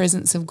tangible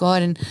presence of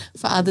God. And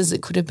for others,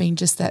 it could have been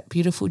just that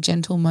beautiful,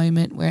 gentle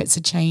moment where it's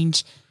a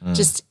change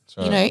just,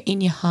 right. in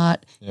your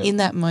heart in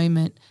that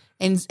moment.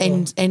 And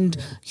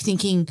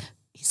thinking,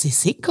 is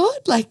this it, God?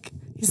 Like,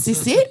 is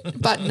this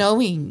it? But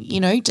knowing,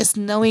 just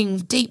knowing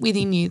deep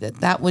within you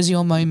that was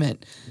your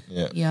moment.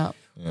 Yeah.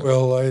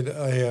 Well,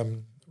 I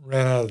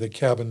ran out of the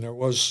cabin. There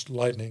was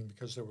lightning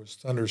because there was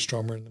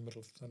thunderstorm. We're in the middle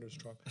of a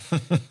thunderstorm.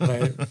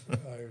 And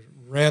I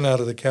ran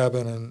out of the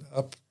cabin and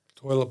up the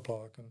toilet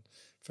block and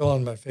fell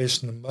on my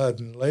face in the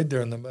mud and laid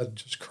there in the mud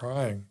just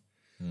crying.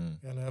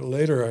 And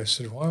later I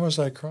said, why was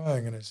I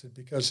crying? And I said,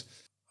 because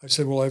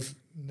well,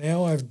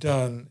 I've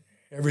done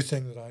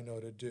everything that I know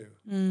to do.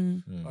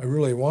 I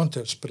really want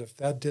this, but if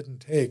that didn't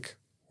take,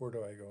 where do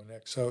I go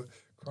next? So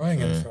crying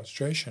in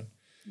frustration.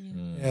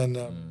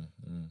 And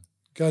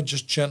God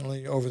just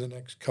gently over the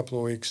next couple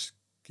of weeks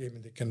gave me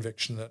the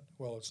conviction that,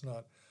 well, it's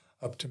not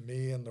up to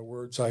me and the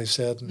words I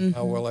said and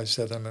how well I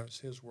said them. It was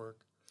his work.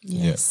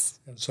 Yes.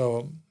 And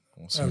so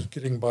I was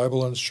getting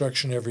Bible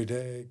instruction every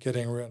day,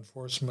 getting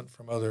reinforcement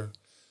from other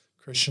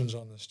Christians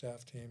on the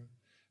staff team.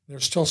 They're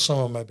still some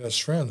of my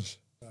best friends.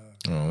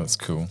 That's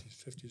cool.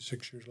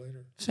 56 years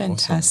later.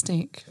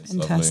 Fantastic. Awesome.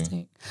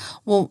 Fantastic.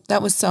 Well,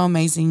 that was so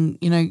amazing,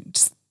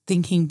 just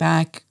thinking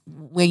back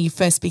where you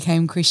first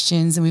became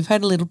Christians, and we've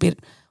heard a little bit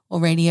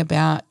already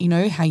about,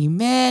 how you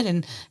met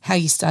and how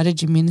you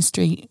started your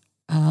ministry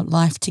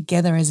life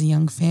together as a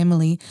young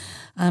family.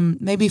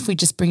 Maybe if we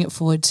just bring it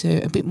forward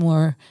to a bit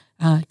more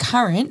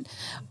current,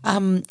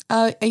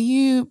 are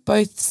you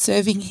both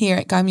serving here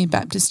at Gymea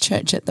Baptist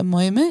Church at the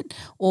moment,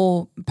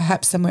 or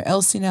perhaps somewhere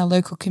else in our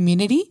local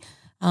community?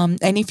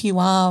 And if you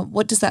are,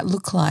 what does that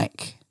look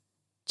like?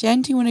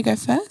 Jan, do you want to go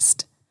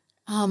first?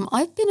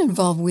 I've been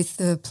involved with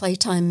the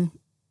Playtime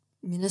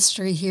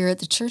ministry here at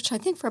the church, I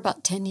think, for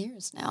about 10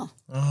 years now.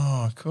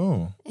 Oh,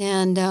 cool.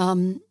 And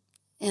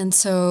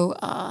so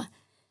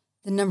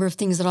the number of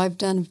things that I've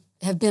done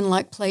have been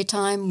like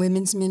Playtime,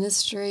 women's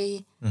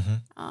ministry,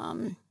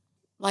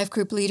 life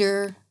group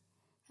leader,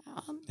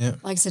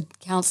 like I said,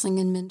 counseling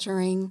and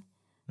mentoring,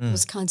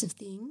 those kinds of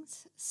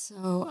things.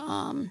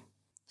 So,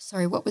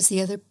 sorry, what was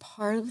the other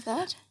part of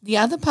that? The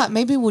other part,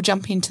 maybe we'll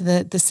jump into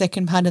the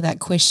second part of that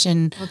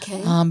question.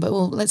 Okay. But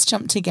let's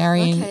jump to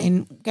Gary. Okay.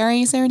 And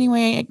Gary, is there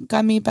anywhere at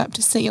Gymea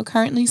Baptist that you're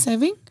currently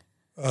serving?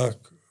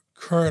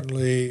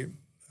 Currently,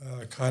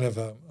 kind of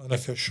an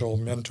unofficial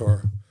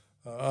mentor.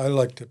 I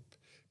like to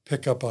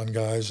pick up on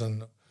guys,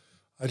 and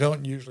I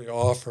don't usually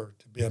offer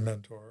to be a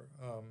mentor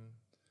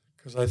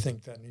because I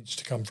think that needs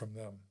to come from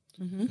them.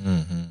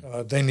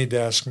 They need to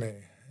ask me,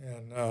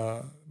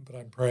 but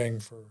I'm praying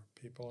for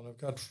people, and I've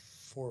got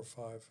 4 or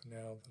 5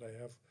 now that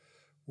I have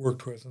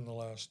worked with in the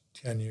last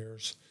 10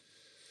 years.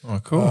 Oh,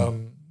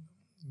 cool.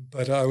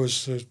 But I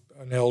was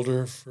an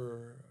elder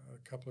for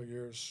a couple of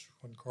years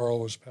when Carl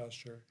was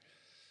pastor,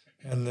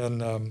 and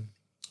then on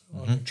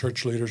the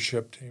church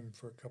leadership team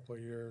for a couple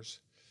of years,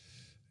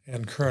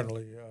 and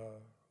currently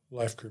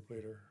life group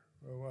leader.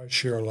 I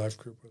share a life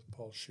group with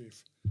Paul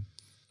Schief.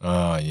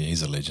 Oh, yeah,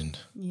 he's a legend.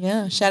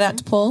 Yeah, shout out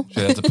to Paul.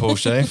 Shout out to Paul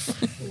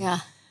Schief. Yeah.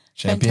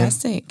 Champion.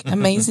 Fantastic.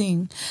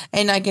 Amazing.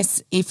 And I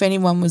guess if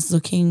anyone was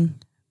looking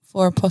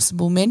for a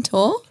possible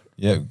mentor.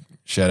 Yeah.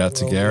 Shout out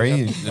to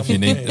Gary if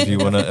you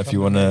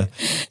wanna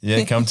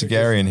come to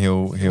Gary and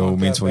he'll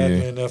mentor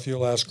you. Enough,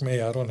 you'll ask me.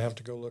 I don't have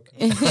to go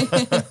looking.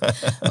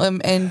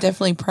 And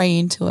definitely pray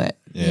into it.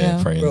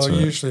 Yeah. Pray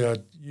into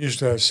it.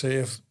 Usually I say,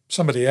 if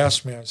somebody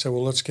asks me, I say,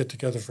 well, let's get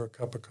together for a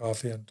cup of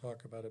coffee and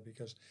talk about it,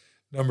 because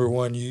number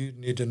one, you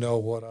need to know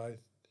what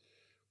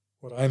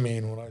I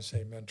mean when I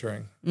say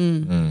mentoring,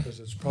 because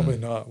it's probably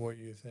not what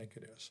you think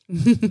it is.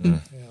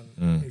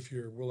 And if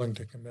you're willing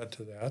to commit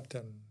to that,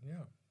 then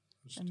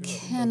let's do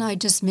it. And I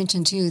just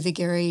mentioned to you that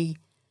Gary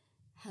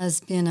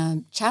has been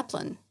a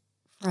chaplain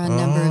for a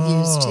number of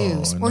years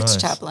too, sports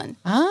chaplain.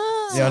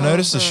 Yeah, I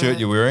noticed the shirt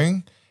you're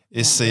wearing.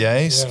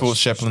 SCA,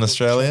 Sports Chaplain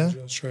Australia.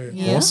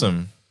 Yeah.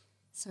 Awesome.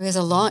 So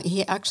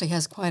he actually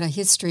has quite a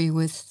history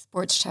with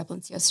Sports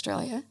Chaplaincy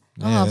Australia.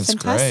 Yeah, that's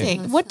fantastic.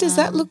 Great. What does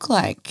that look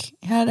like?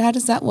 How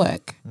does that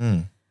work?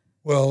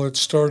 Well, it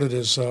started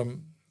as I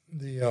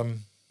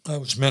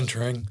was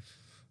mentoring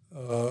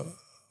a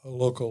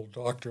local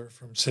doctor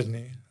from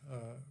Sydney,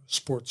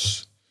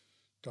 sports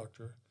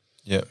doctor.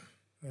 Yep.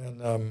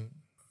 And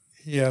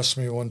he asked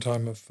me one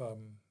time if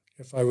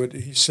I would.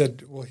 He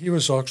said, well, he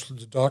was actually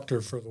the doctor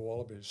for the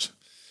Wallabies.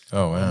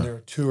 Oh, wow. And their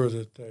tour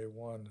that they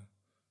won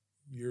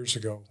years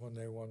ago when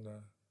they won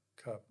the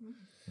cup.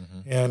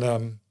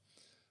 And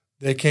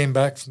they came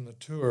back from the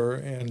tour,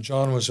 and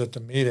John was at the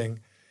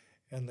meeting,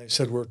 and they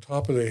said, we're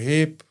top of the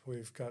heap.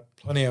 We've got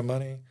plenty of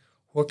money.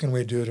 What can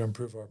we do to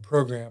improve our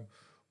program?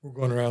 We're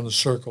going around the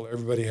circle.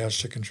 Everybody has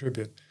to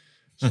contribute.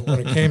 So when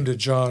it came to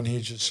John,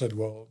 he just said,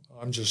 well,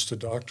 I'm just a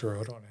doctor.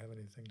 I don't have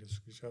anything to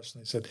suggest.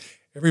 And they said,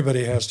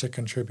 everybody has to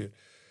contribute.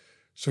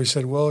 So he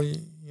said, well,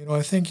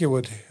 I think it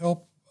would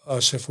help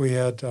us if we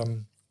had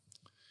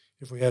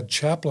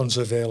chaplains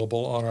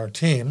available on our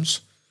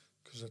teams,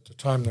 because at the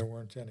time there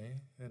weren't any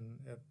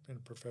in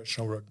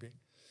professional rugby.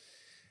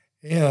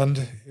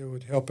 And it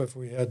would help if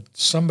we had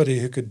somebody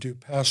who could do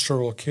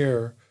pastoral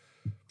care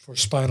for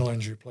spinal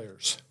injury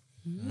players.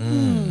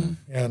 And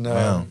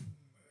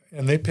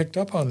they picked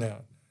up on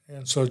that.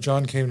 And so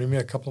John came to me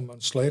a couple of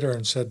months later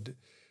and said,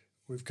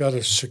 we've got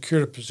a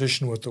secured a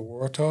position with the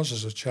Waratahs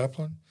as a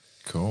chaplain.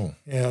 Cool.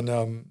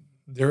 And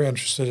they're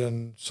interested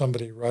in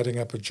somebody writing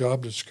up a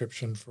job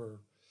description for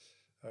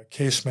a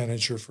case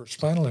manager for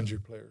spinal injury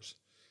players.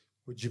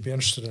 Would you be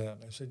interested in that?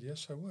 And I said,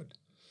 yes, I would.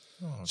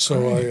 Oh,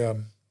 so I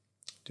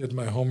did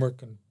my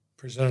homework and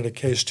presented a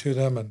case to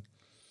them, and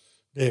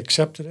they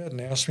accepted it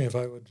and asked me if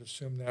I would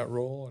assume that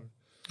role.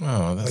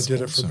 And that's I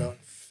did awesome. it for about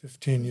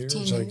 15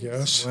 years, I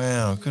guess.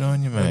 Wow, good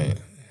on you, mate.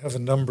 I have a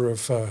number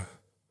of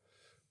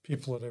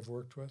people that I've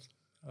worked with,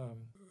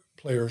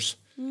 players.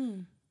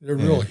 They're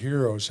real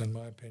heroes, in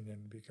my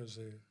opinion, because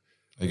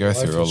they go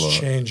through a lot.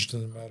 Changed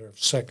in a matter of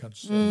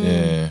seconds.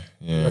 The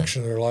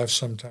direction of their life.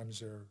 Sometimes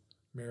their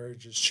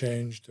marriage has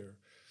changed.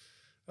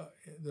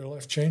 Their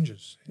life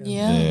changes. And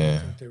I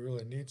think they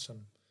really need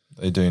some.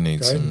 They do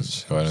need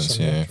guidance, some guidance,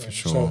 some for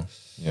sure.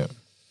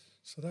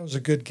 So that was a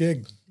good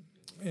gig,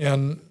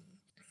 and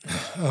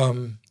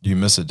you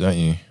miss it, don't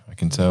you? I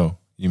can tell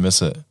you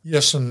miss it.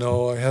 Yes and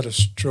no. I had a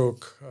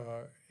stroke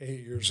 8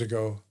 years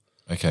ago.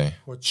 Okay.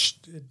 Which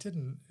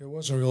it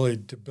wasn't really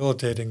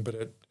debilitating, but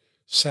it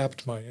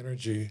sapped my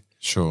energy.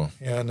 Sure.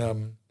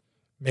 And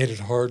made it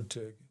hard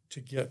to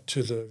get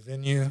to the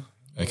venue.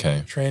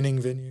 Okay. Training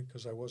venue,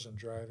 because I wasn't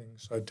driving,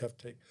 so I'd have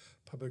to take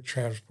public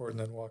transport and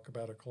then walk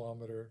about a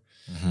kilometer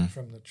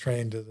from the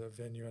train to the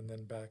venue and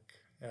then back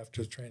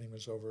after the training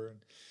was over.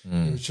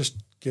 And it was just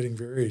getting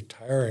very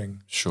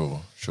tiring. Sure.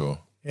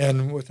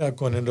 And without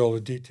going into all the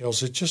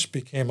details, it just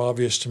became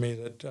obvious to me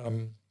that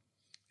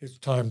it's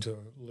time to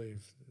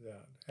leave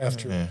that.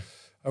 After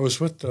I was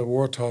with the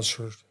Waratahs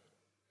for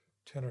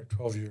 10 or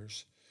 12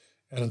 years.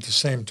 And at the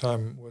same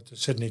time with the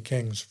Sydney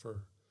Kings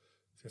for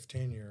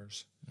 15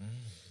 years.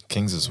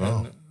 Kings as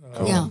well. And,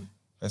 cool. Yeah.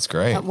 That's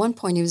great. At one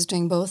point, he was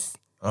doing both.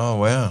 Oh,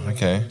 wow.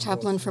 Okay.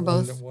 Chaplain for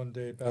both. One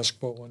day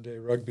basketball, one day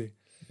rugby.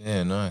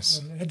 Yeah, nice.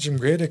 And I had some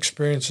great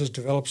experiences,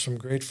 developed some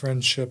great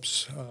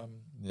friendships.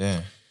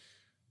 Yeah.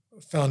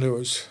 Found it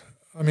was,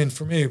 I mean,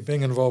 for me,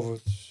 being involved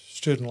with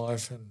student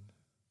life and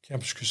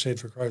Campus Crusade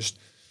for Christ,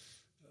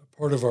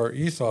 part of our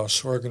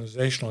ethos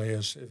organizationally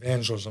is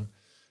evangelism.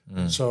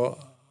 So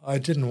I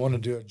didn't want to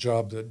do a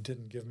job that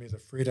didn't give me the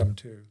freedom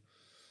to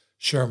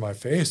share my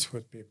faith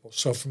with people.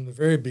 So from the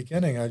very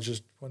beginning, I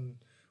just, when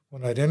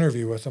I'd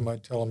interview with them,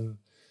 I'd tell them,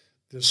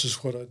 this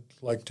is what I'd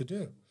like to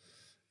do.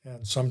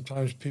 And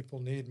sometimes people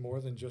need more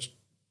than just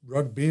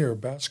rugby or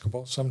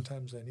basketball.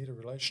 Sometimes they need a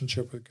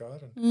relationship with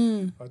God.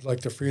 And I'd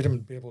like the freedom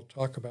to be able to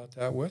talk about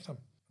that with them.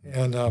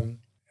 And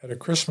at a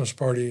Christmas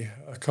party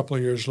a couple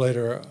of years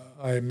later,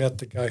 I met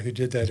the guy who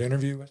did that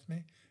interview with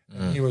me.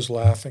 And he was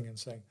laughing and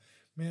saying,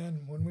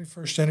 man, when we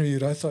first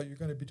interviewed, I thought you were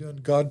going to be doing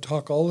God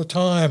talk all the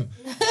time.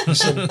 He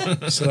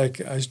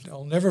said,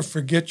 I'll never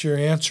forget your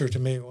answer to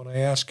me when I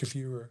asked if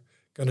you were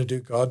going to do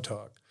God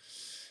talk.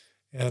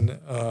 And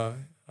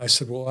I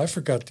said, well, I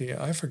forgot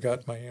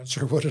my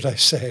answer. What did I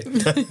say?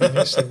 And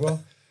he said,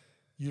 well,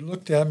 you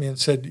looked at me and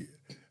said,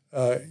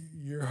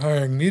 you're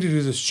hiring me to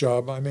do this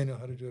job. I may know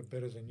how to do it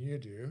better than you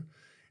do.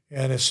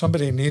 And if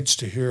somebody needs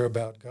to hear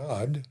about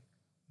God,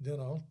 then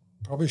I'll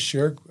probably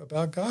share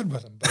about God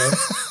with them. But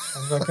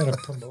I'm not going to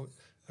promote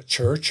a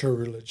church or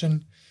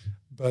religion,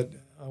 but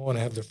I want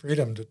to have the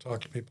freedom to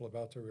talk to people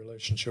about their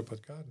relationship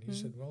with God. And he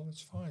said, well,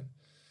 that's fine.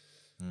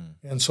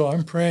 And so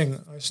I'm praying.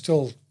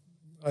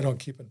 I don't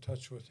keep in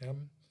touch with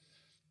him,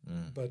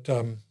 but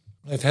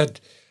I've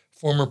had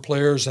former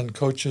players and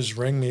coaches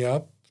ring me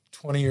up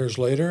 20 years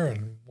later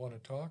and want to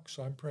talk.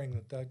 So I'm praying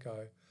that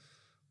guy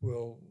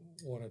will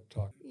want to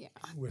talk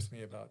with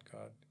me about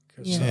God.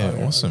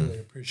 Awesome. I really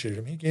appreciate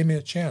him. He gave me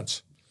a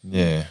chance.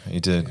 Yeah, he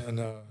did.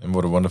 And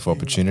what a wonderful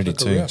opportunity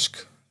took too. A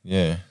risk.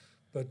 Yeah.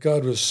 But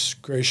God was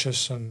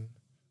gracious, and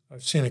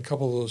I've seen a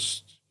couple of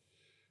those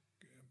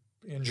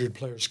injured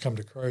players come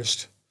to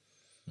Christ.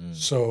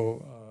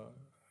 So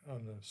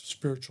on the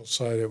spiritual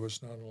side, it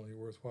was not only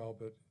worthwhile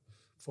but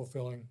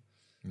fulfilling.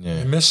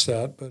 Yeah. I missed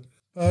that, but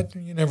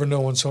you never know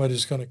when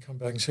somebody's going to come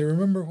back and say,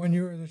 remember when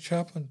you were the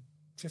chaplain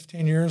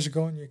 15 years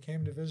ago and you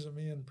came to visit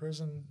me in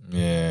prison?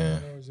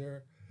 Yeah. When I was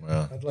there.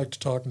 Wow. I'd like to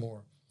talk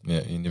more.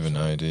 Yeah, you never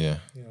know, do you?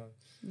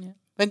 Yeah.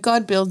 But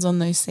God builds on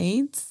those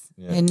seeds,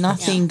 and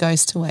nothing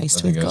goes to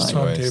waste with God.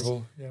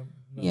 Timetable.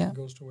 Nothing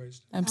goes to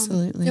waste.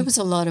 Absolutely. There was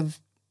a lot of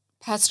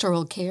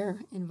pastoral care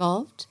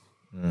involved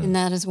in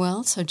that as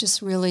well. So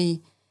just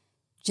really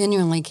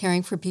genuinely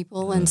caring for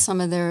people in some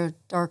of their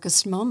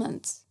darkest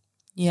moments.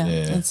 Yeah,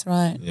 that's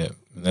right. Yeah.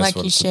 And that's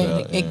like you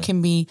shared, it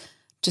can be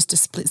just a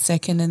split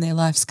second and their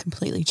lives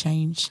completely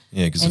change.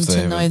 Yeah, because and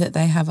to know that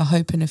they have a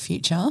hope and a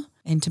future,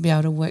 and to be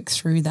able to work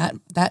through that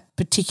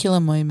particular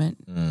moment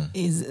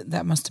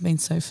that must have been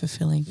so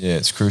fulfilling. Yeah,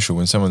 it's crucial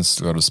when someone's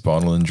got a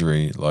spinal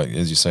injury, like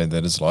as you say,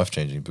 that is life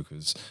changing,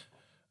 because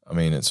I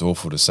mean it's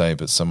awful to say,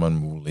 but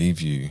someone will leave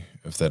you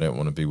if they don't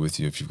want to be with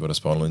you if you've got a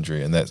spinal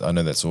injury, and I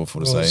know that's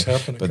awful to say,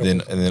 but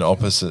then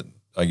opposite,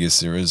 I guess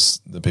there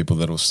is the people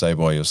that will stay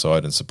by your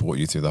side and support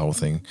you through the whole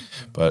thing,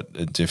 but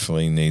it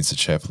definitely needs a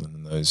chaplain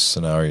in those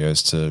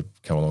scenarios to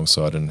come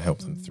alongside and help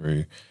them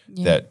through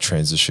that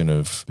transition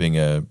of being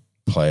a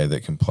player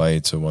that can play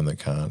to one that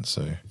can't.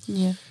 So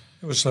it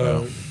was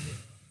an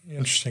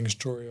interesting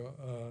story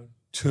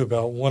too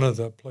about one of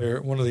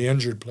the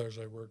injured players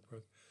I worked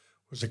with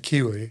was a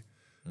Kiwi.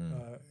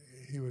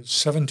 He was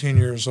 17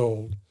 years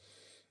old.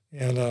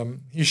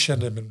 And he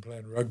shouldn't have been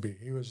playing rugby.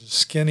 He was as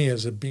skinny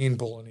as a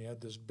beanpole, and he had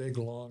this big,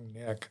 long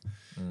neck,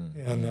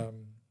 and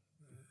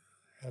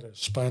had a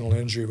spinal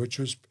injury, which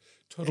was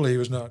he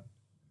was not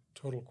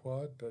total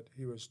quad, but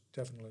he was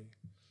definitely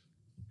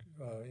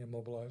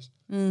immobilized.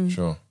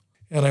 Sure.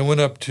 And I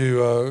went up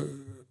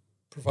to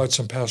provide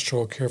some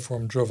pastoral care for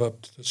him, drove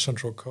up to the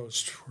Central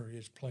Coast where he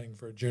was playing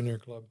for a junior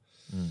club.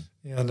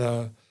 And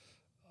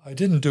I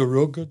didn't do a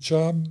real good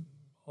job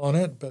on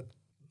it, but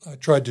I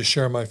tried to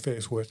share my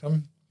faith with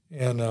him.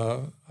 And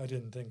I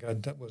didn't think I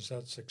was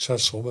that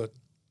successful, but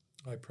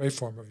I pray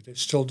for him every day.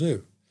 Still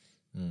do.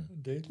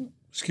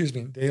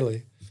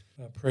 Daily.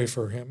 I pray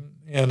for him.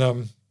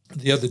 And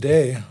the other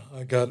day,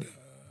 I got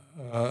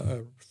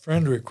a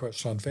friend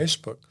request on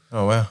Facebook.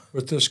 Oh, wow.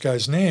 With this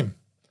guy's name.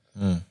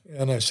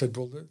 And I said,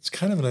 well, it's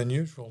kind of an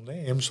unusual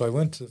name. So I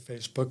went to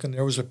Facebook, and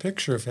there was a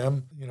picture of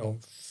him,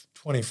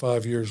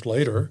 25 years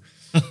later.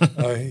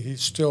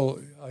 He's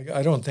still,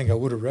 I don't think I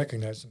would have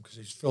recognized him because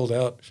he's filled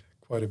out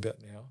quite a bit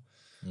now.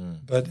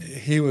 But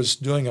he was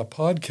doing a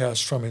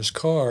podcast from his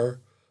car,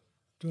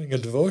 doing a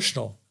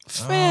devotional.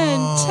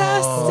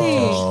 Fantastic.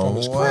 Oh,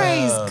 wow.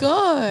 Praise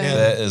God. And,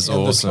 that is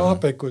awesome. The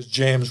topic was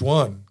James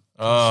 1.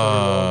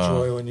 Consider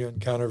joy when you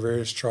encounter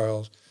various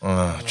trials.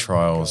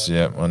 Trials,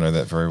 yeah, I know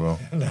that very well.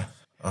 And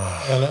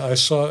I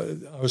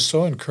was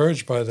so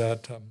encouraged by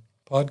that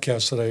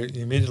podcast that I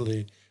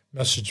immediately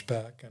messaged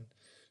back and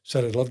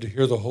said, I'd love to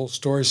hear the whole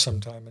story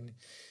sometime. And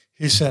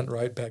he sent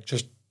right back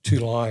just 2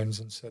 lines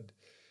and said,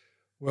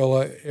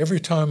 well, every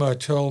time I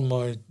tell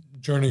my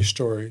journey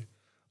story,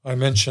 I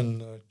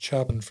mention a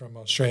chaplain from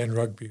Australian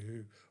rugby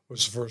who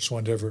was the first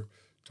one to ever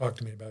talk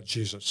to me about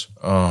Jesus.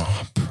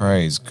 Oh,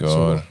 praise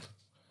God.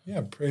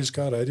 So, praise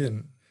God. I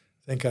didn't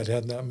think I'd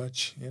had that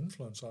much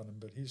influence on him,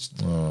 but he's...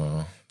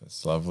 Oh,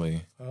 that's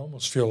lovely. I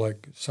almost feel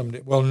like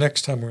someday... Well,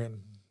 next time we're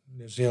in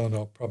New Zealand,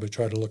 I'll probably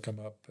try to look him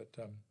up. But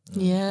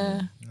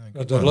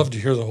I'd love to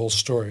hear the whole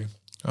story.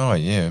 Oh,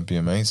 yeah, it'd be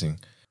amazing.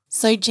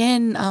 So,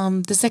 Jen,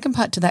 the second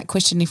part to that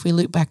question, if we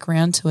loop back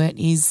around to it,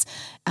 is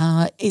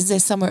there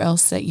somewhere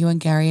else that you and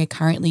Gary are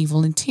currently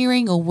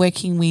volunteering or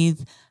working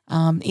with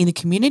in the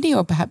community,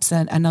 or perhaps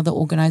another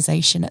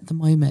organisation at the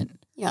moment?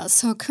 Yeah,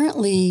 so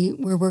currently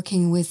we're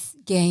working with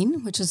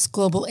GAIN, which is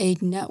Global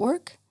Aid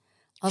Network,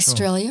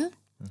 Australia.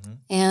 Sure. Mm-hmm.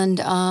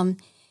 And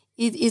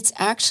it's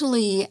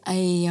actually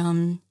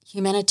a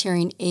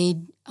humanitarian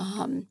aid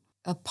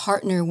a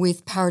partner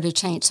with Power to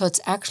Change. So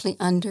it's actually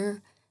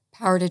under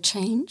Power to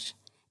Change.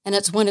 And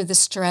it's one of the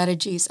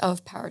strategies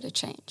of Power to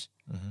Change.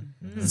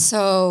 Mm-hmm. Mm-hmm.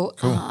 So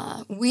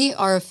cool. We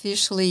are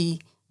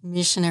officially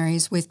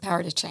missionaries with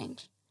Power to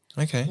Change,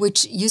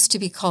 which used to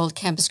be called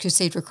Campus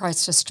Crusade for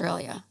Christ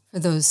Australia, for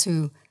those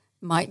who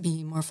might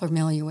be more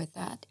familiar with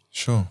that.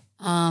 Sure.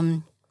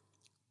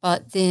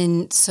 But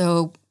then,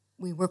 so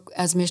we work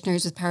as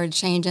missionaries with Power to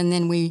Change, and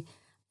then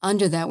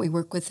under that, we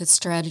work with a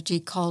strategy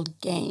called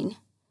GAIN,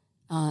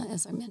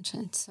 as I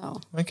mentioned.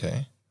 So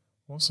okay,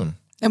 awesome.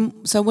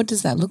 And so what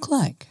does that look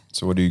like?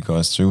 So what do you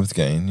guys do with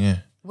GAIN? Yeah.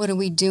 What are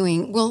we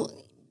doing? Well,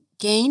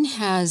 GAIN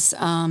has,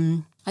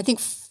 I think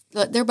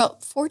there are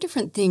about 4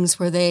 different things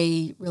where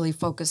they really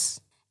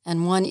focus.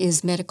 And one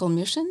is medical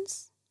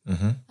missions.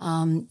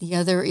 Mm-hmm. The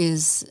other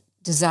is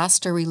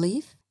disaster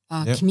relief,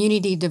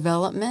 community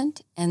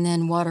development, and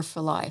then water for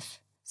life.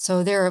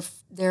 So there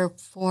are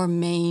 4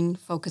 main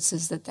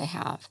focuses that they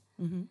have.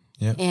 Mm-hmm.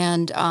 Yep.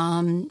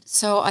 And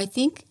so I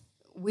think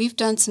we've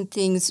done some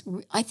things.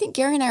 I think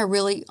Gary and I are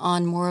really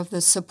on more of the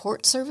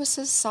support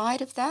services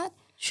side of that.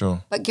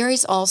 Sure. But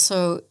Gary's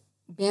also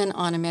been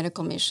on a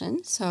medical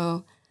mission,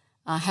 so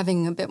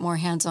having a bit more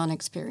hands-on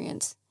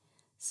experience.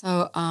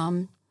 So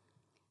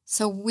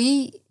so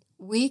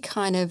we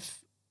kind of,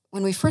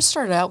 when we first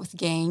started out with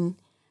GAIN,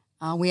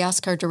 we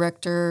asked our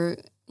director,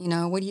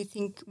 what do you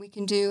think we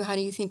can do? How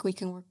do you think we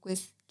can work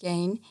with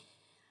GAIN?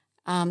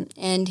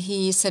 And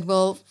he said,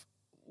 well,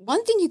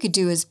 one thing you could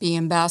do is be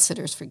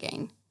ambassadors for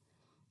GAIN.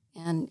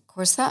 And, of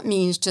course, that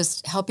means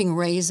just helping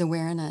raise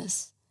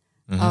awareness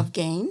of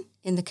GAIN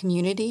in the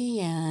community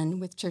and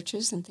with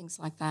churches and things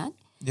like that.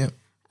 Yeah.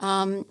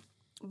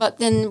 But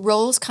then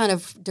roles kind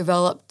of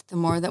developed the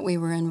more that we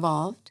were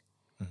involved.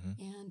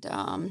 Mm-hmm.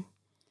 And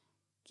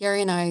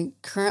Gary and I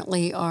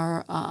currently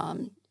are,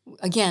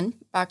 again,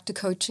 back to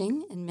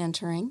coaching and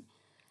mentoring.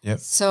 Yep.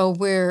 So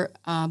we're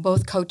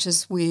both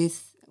coaches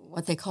with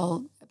what they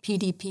call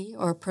PDP,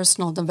 or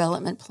Personal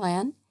Development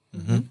Plan.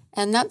 Mm-hmm.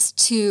 And that's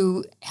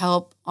to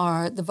help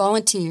the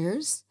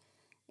volunteers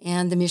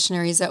and the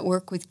missionaries that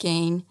work with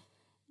GAIN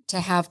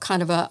to have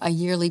kind of a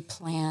yearly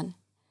plan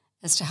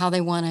as to how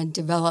they want to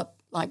develop,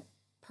 like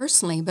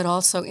personally, but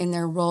also in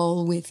their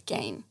role with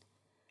GAIN.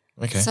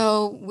 Okay.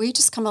 So we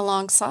just come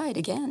alongside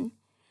again,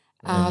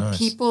 nice.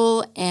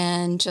 People,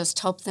 and just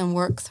help them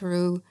work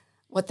through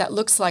what that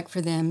looks like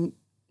for them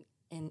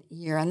in a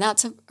year. And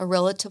that's a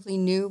relatively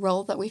new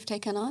role that we've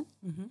taken on.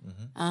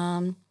 Mm-hmm.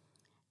 Mm-hmm.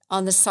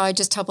 On the side,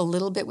 just help a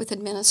little bit with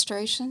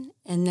administration.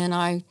 And then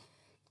I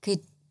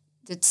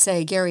did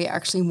say Gary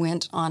actually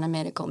went on a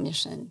medical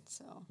mission.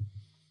 So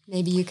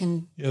maybe you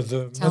can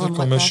the tell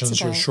medical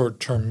missions are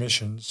short-term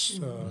missions,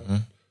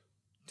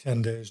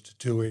 10 days to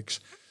 2 weeks.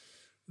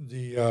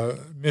 The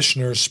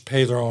missioners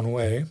pay their own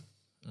way.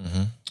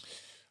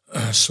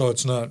 Mm-hmm. So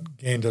it's not,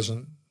 GAIN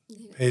doesn't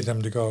pay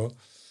them to go.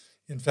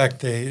 In fact,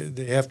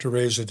 they have to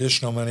raise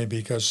additional money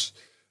because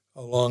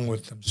along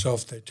with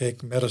themselves, they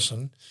take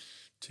medicine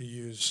to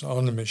use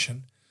on the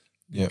mission,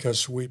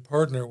 because we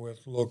partner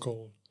with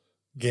local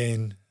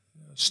GAIN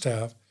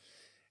staff,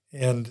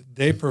 and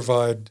they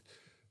provide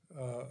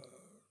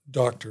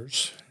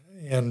doctors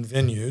and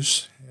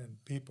venues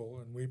and people,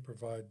 and we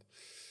provide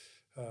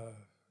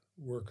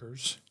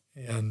workers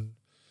and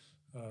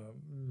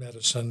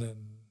medicine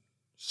and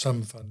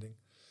some funding.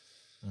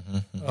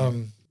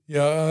 Mm-hmm.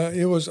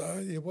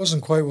 It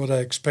wasn't quite what I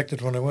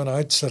expected when I went.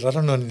 I'd said I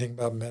don't know anything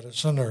about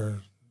medicine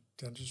or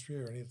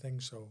dentistry or anything,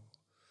 so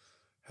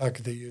how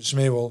could they use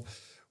me? Well,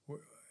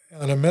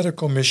 on a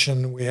medical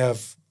mission,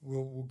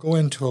 we'll go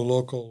into a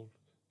local,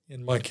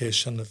 in my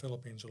case, in the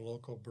Philippines, a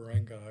local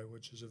barangay,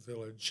 which is a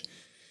village,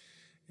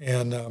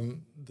 and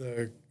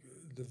the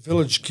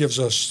village gives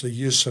us the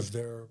use of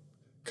their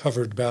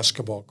covered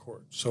basketball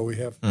court, so we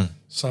have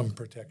some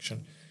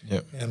protection.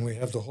 Yep. And we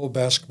have the whole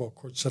basketball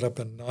court set up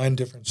in 9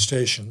 different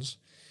stations,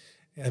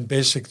 and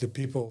basically the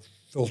people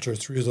filter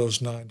through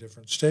those 9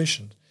 different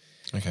stations.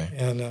 Okay.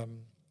 And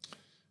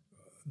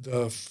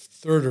the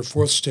 3rd or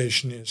 4th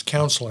station is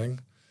counseling,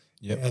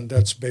 yep. and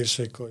that's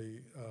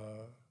basically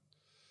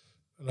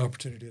an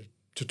opportunity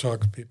to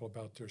talk to people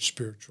about their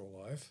spiritual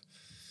life.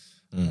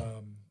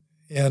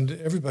 And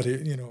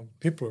everybody,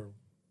 people are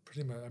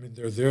pretty much,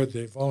 they're there,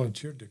 they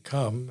volunteered to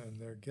come, and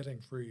they're getting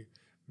free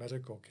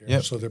medical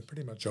care. So they're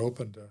pretty much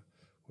open to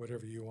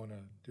whatever you want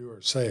to do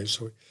or say.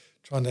 So we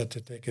try not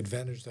to take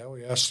advantage of that.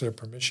 We ask their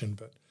permission,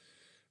 but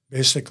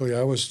basically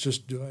I was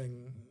just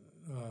doing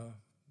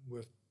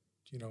with,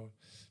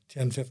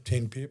 10,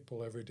 15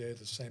 people every day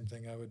the same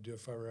thing I would do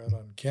if I were out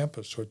on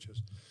campus, which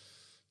is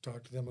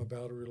talk to them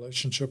about a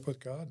relationship with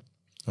God.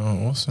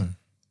 Oh, awesome.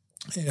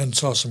 And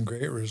saw some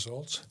great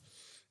results.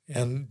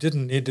 And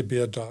didn't need to be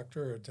a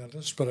doctor or a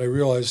dentist, but I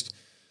realized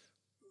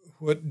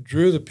what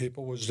drew the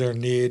people was their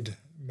need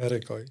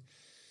medically.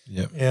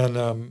 Yep.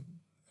 And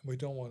we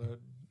don't want to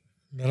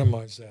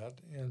minimize that.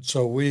 And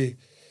so we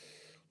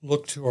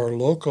looked to our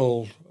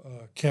local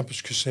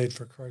Campus Crusade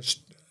for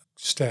Christ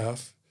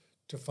staff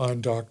to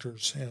find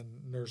doctors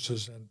and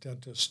nurses and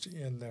dentists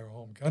in their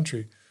home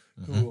country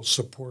who will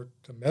support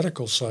the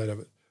medical side of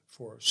it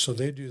for us. So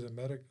they do the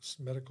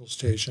medical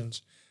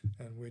stations,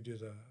 and we do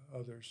the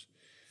others.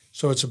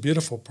 So it's a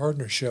beautiful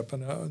partnership.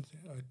 And I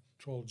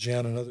told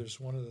Jan and others,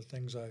 one of the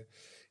things I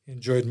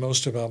enjoyed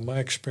most about my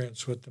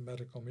experience with the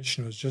medical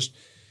mission was just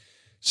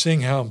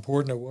seeing how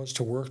important it was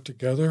to work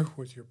together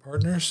with your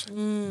partners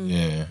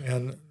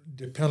and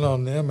depend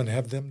on them and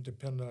have them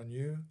depend on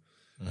you.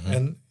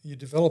 And you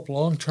develop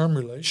long-term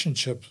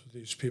relationships with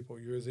these people.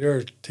 You're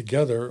there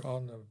together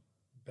on the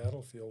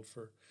battlefield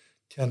for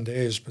 10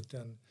 days, but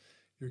then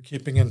you're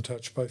keeping in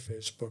touch by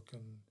Facebook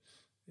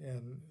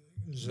and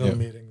Zoom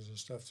meetings and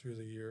stuff through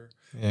the year.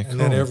 And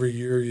then every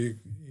year you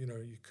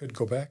could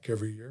go back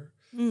every year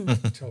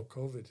until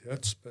COVID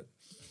hits, but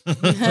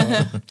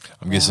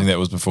I'm guessing that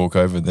was before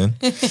COVID then.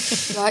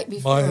 Right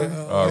before.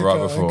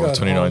 Right before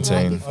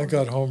 2019. I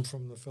got home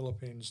from the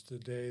Philippines the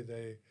day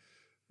they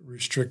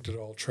restricted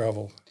all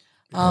travel.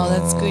 Oh,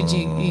 that's good.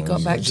 You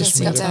got back just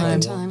in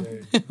time.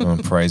 Oh,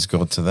 praise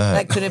God to that.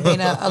 That could have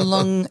been a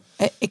long,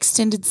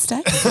 extended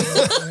stay.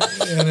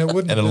 And it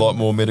wouldn't and a lot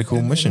more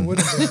medical mission. Would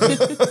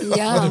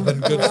have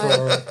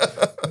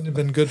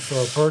been good for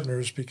our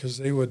partners, because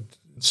they would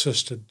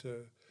insisted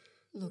to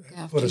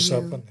put us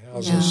up in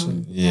houses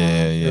and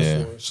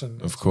care for us,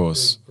 and of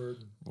course.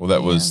 Well,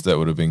 that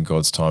would have been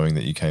God's timing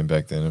that you came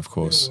back then, of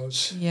course. It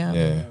was.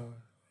 Yeah.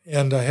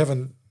 And I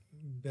haven't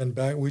been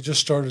back. We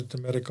just started the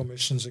medical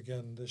missions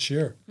again this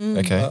year.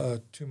 Okay.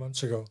 2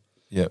 months ago.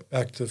 Yep.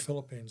 Back to the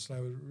Philippines. And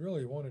I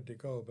really wanted to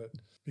go, but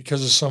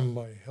because of some of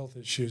my health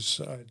issues,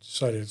 I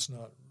decided it's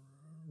not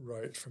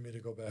right for me to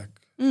go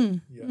back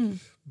yet.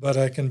 But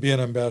I can be an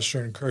ambassador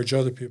and encourage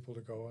other people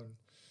to go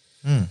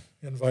and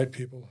invite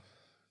people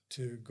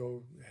to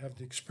go have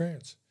the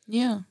experience.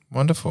 Yeah.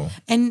 Wonderful.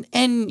 And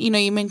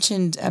you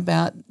mentioned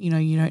about, you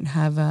don't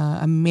have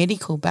a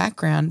medical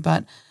background,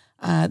 but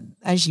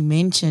as you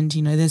mentioned,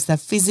 there's the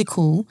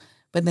physical,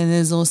 but then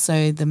there's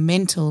also the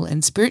mental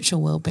and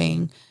spiritual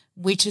well-being,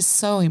 which is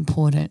so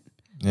important.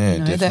 Yeah,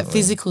 definitely. That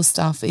physical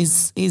stuff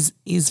is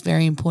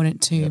very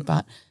important too,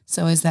 but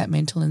so is that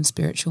mental and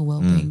spiritual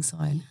well-being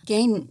side.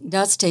 Gain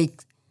does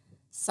take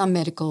some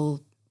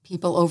medical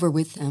people over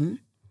with them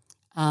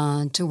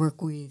to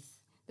work with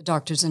the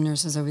doctors and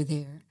nurses over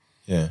there.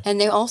 Yeah.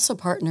 And they also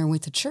partner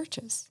with the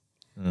churches.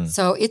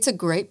 So it's a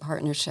great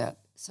partnership.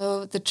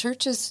 So the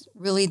churches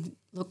really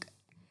look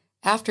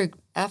after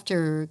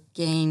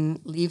Gain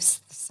leaves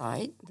the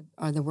site,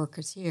 or the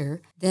workers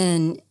here,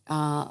 then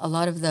a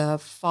lot of the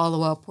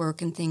follow-up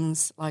work and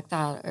things like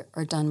that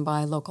are done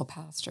by local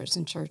pastors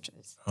and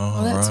churches.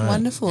 Oh, that's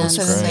wonderful.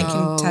 So that they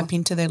can tap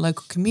into their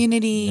local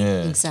community.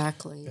 Yeah.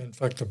 Exactly. In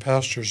fact, the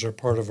pastors are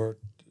part of our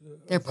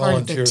They're part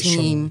of the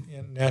team.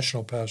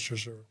 National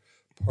pastors are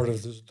part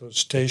of those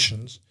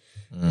stations.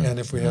 And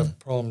if we have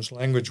problems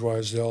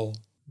language-wise, they'll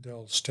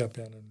step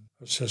in and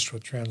assist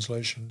with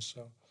translations.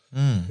 So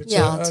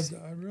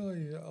I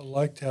really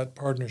like that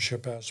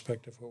partnership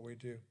aspect of what we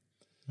do.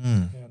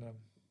 And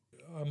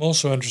I'm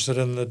also interested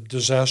in the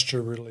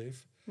disaster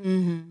relief.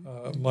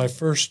 My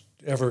first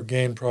ever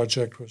Gain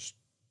project was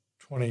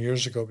 20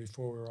 years ago,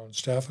 before we were on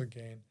staff at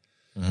Gain.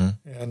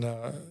 And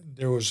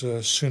there was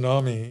a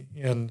tsunami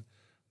in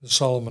the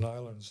Solomon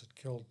Islands that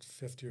killed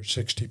 50 or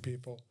 60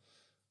 people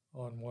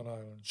on one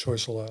island,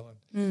 Choiseul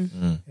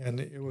Island. And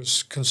it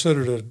was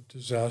considered a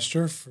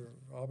disaster,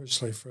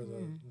 obviously for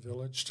the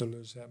village to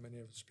lose that many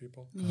of its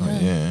people.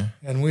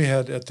 And we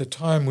had, at the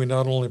time, we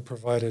not only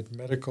provided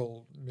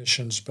medical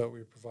missions, but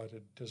we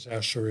provided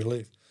disaster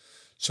relief.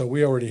 So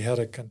we already had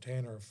a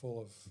container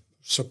full of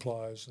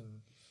supplies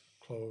and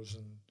clothes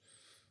and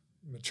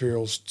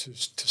materials to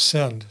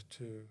send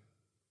to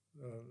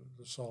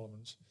the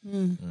Solomons.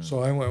 So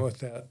I went with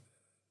that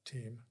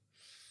team.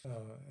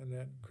 And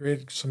that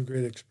some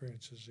great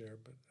experiences there,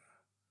 but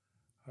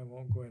I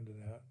won't go into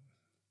that.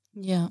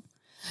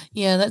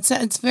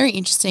 It's very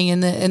interesting.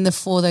 And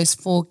those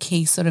four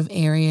key sort of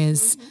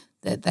areas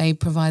that they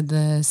provide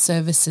the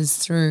services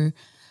through,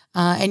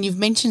 and you've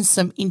mentioned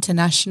some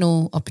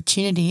international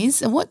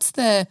opportunities. And what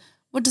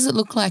does it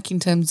look like in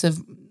terms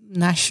of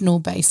national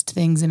based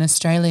things in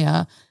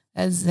Australia?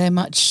 Is there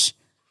much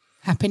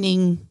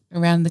happening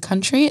around the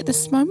country at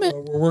this moment?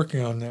 We're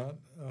working on that.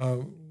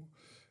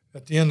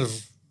 At the end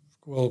of,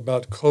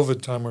 about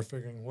COVID time, we're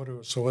figuring, what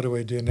do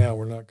we do now?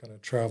 We're not going to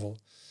travel.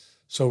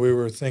 So we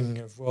were thinking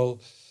of, what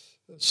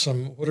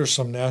are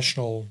some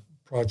national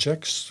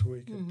projects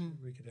we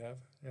could have?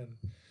 And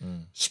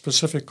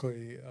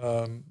specifically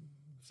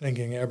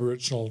thinking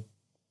Aboriginal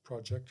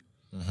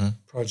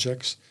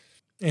projects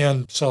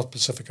and South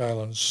Pacific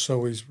Islands. So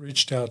we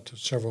reached out to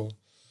several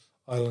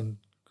island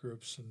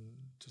groups and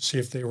to see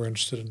if they were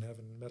interested in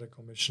having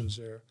medical missions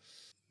there.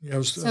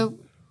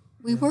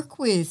 We work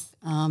with,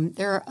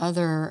 there are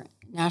other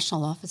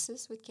national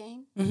offices with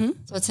GAIN. Mm-hmm.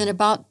 So it's in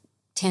about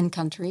 10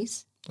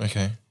 countries.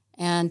 Okay.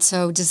 And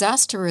so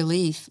disaster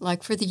relief,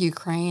 like for the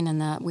Ukraine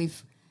and that,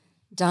 we've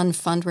done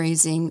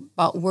fundraising,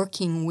 but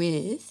working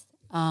with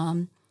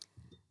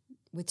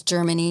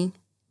Germany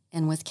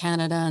and with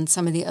Canada and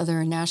some of the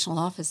other national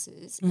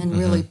offices and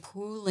really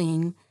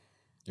pooling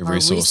our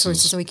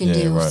resources so we can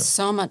do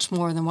so much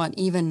more than what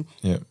even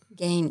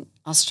GAIN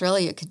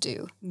Australia could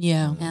do.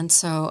 Yeah. And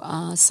so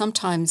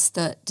sometimes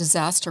the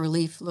disaster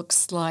relief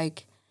looks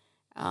like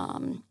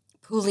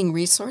pooling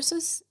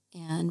resources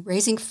and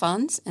raising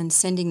funds and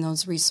sending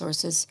those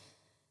resources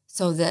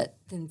so that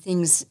then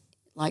things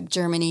like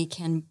Germany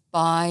can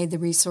buy the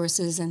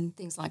resources and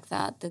things like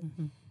that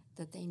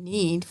that they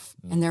need,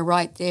 and they're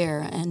right there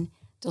and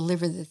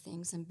deliver the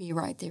things and be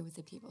right there with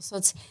the people. So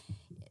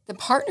the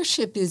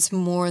partnership is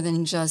more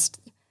than just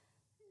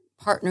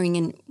partnering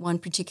in one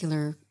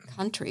particular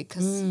country,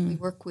 because we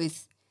work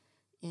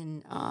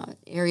in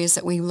areas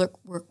that we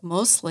work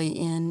mostly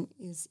in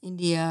is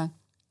India,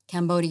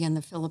 Cambodia, and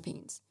the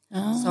Philippines.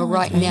 So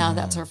now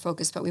that's our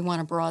focus, but we want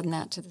to broaden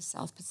that to the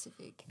South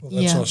Pacific. Well,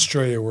 that's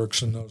Australia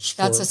works in those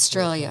four. That's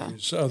Australia.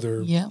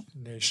 Other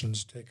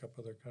nations take up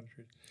other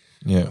countries.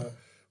 Yeah.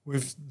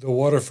 We've the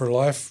Water for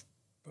Life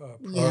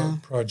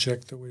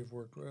project that we've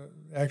worked with.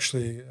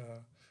 Actually,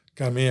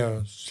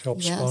 Gamia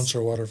helped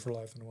sponsor Water for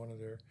Life in one of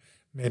their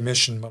May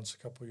mission months a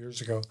couple of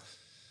years ago.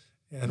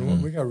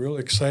 And we got really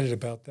excited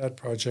about that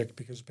project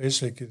because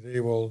basically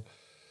they will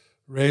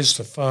raise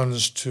the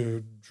funds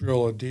to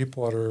drill a deep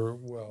water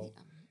well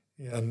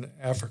in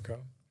Africa.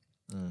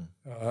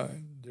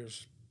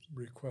 There's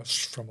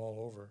requests from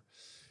all over.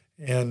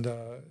 And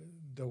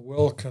the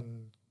well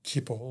can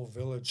keep a whole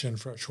village in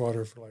fresh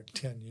water for like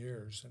 10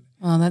 years.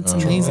 And that's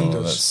amazing.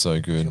 That's so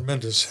good.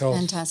 Tremendous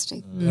health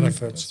benefits.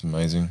 That's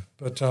amazing.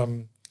 But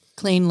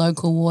clean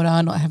local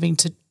water, not having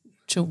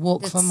to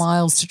walk for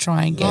miles to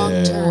try and get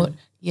water.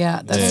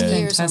 Yeah, that's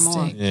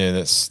fantastic. Yeah,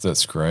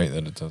 that's great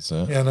that it does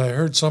that. And I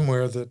heard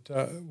somewhere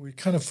that we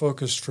kind of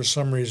focused for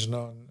some reason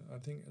on, I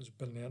think it was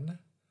Benin,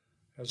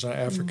 as an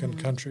African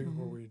country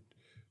where we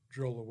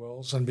drill the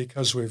wells. And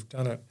because we've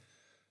done it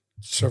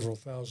several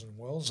thousand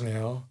wells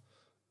now,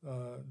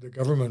 the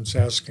government's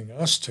asking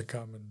us to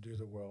come and do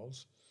the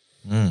wells.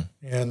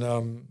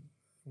 And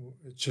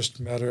it's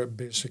just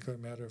basically a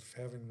matter of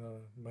having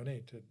the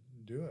money to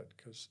do it,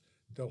 because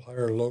they'll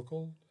hire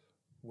local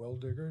well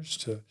diggers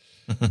to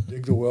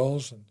dig the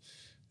wells. And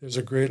there's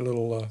a great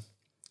little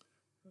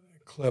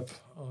clip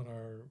on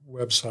our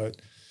website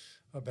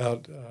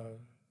about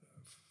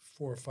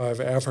 4 or 5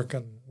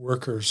 African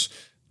workers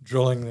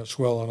drilling this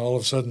well, and all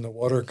of a sudden the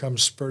water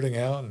comes spurting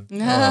out and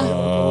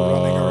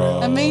running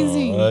around.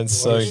 Amazing. That's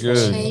so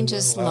good.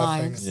 Changes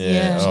lives.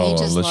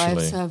 Changes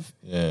lives of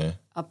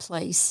a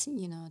place,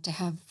 to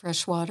have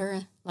fresh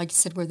water, like you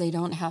said, where they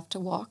don't have to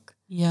walk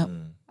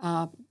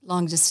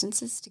long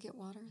distances to get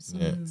water. So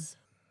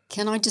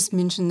can I just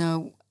mention,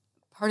 though,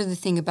 part of the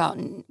thing about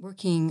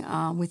working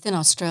within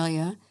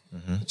Australia,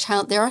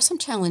 there are some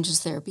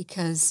challenges there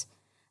because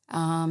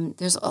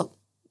there's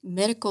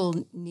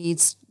medical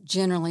needs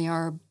generally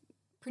are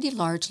pretty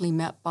largely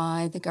met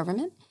by the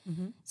government.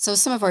 So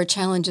some of our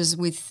challenges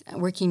with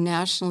working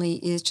nationally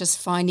is just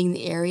finding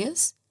the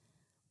areas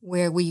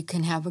where we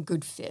can have a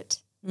good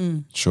fit.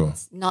 Sure.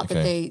 It's not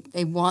that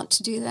they want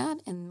to do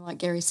that. And like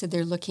Gary said,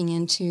 they're looking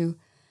into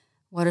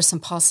what are some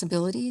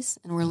possibilities,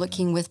 and we're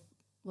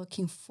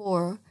looking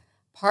for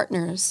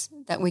partners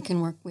that we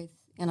can work with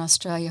in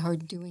Australia who are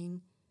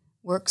doing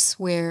works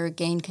where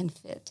GAIN can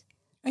fit.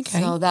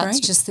 Okay, so that's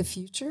just the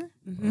future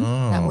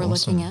that we're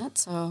looking at.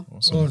 So,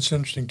 well, it's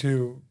interesting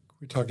too.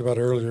 We talked about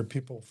earlier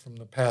people from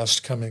the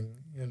past coming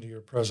into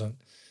your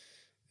present,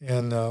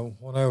 and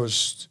when I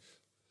was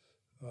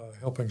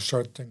helping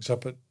start things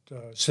up at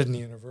Sydney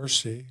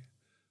University,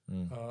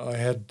 I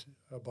had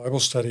a Bible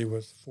study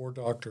with 4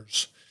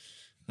 doctors.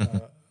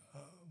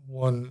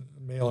 One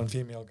male and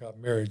female got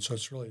married, so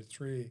it's really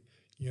 3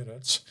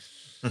 units.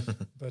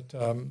 But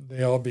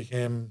they all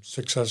became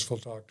successful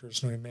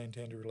doctors, and we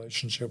maintained a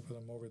relationship with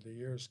them over the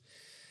years.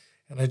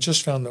 And I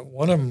just found that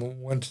one of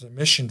them went to the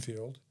mission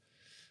field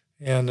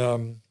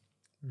and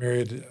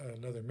married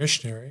another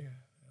missionary,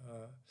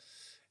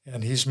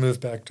 and he's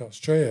moved back to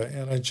Australia.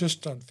 And I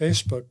just on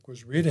Facebook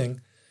was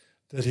reading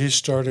that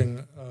he's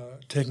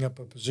taking up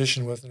a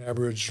position with an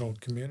Aboriginal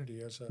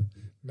community as a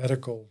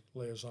medical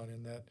liaison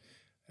in that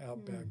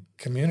outback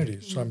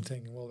community. So I'm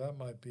thinking, well, that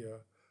might be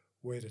a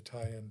way to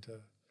tie into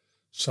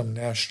some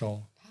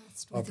national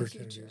That's for the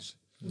future. opportunities.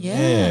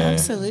 Yeah,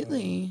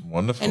 absolutely.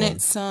 Wonderful. And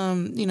it's,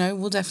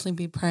 we'll definitely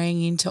be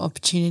praying into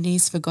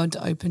opportunities for God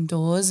to open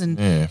doors and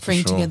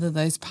bring together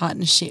those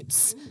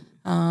partnerships,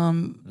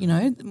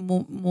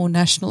 more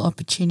national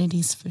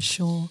opportunities for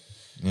sure.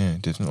 Yeah,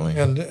 definitely.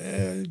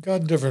 And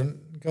God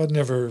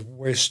never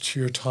wastes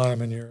your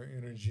time and your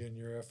energy and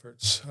your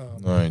efforts.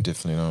 No,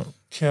 definitely not.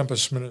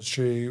 Campus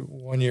ministry,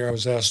 one year I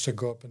was asked to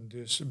go up and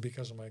do,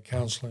 because of my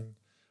counseling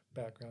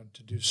background,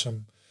 to do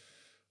some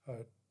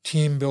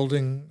team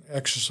building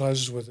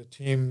exercises with a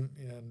team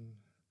in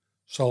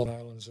Solomon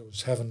Islands that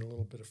was having a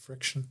little bit of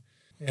friction.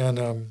 And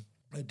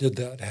I did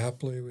that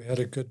happily. We had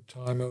a good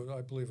time. I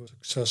believe it was a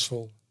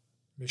successful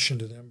mission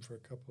to them for a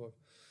couple of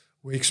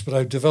weeks. But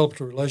I developed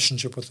a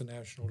relationship with the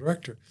national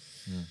director.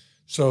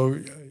 So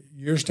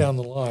years down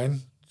the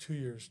line, 10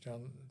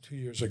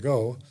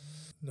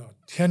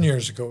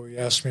 years ago, he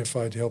asked me if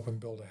I'd help him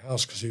build a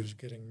house because he was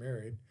getting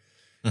married.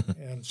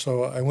 And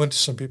so I went to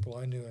some people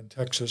I knew in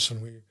Texas,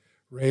 and we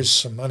raised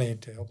some money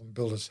to help him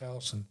build his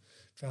house, and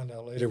found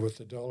out later with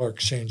the dollar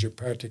exchange, it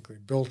practically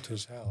built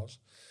his house.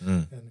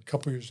 And a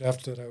couple of years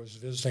after that, I was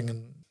visiting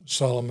in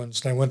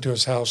Solomon's, and I went to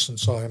his house and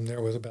saw him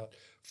there with about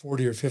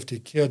 40 or 50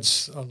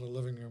 kids on the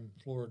living room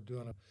floor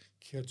doing a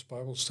kids'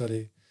 Bible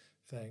study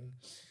thing.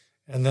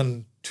 And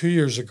then 2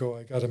 years ago,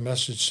 I got a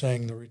message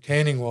saying the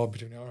retaining wall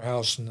between our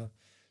house and the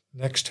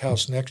next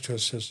house next to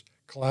us is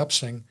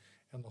collapsing,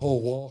 and the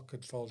whole wall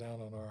could fall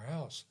down on our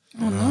house.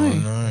 Oh, no.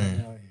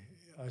 And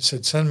I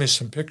said, send me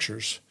some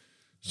pictures.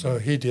 So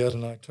he did,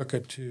 and I took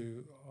it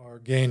to our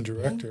GAIN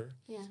director.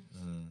 Yeah.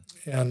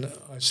 And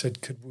I said,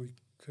 would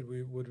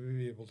we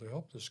be able to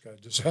help this guy,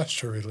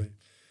 disaster relief?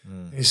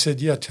 And he said,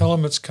 yeah, tell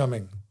him it's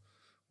coming.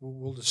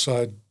 We'll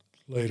decide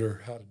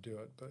later how to do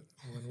it, but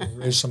we'll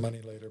raise some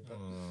money later, but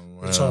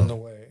it's on the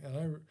way. And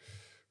I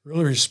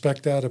really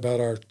respect that about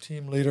our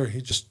team leader.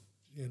 He just,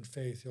 in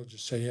faith, he'll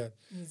just say, yeah,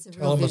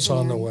 tell him it's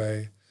on the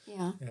way,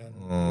 and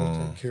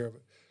we'll take care of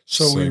it.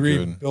 So we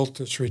rebuilt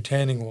this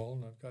retaining wall,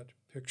 and I've got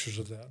pictures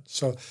of that.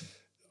 So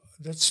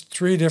that's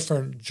 3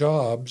 different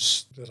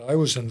jobs that I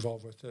was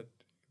involved with that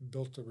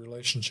built the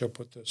relationship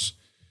with this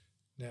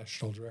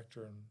national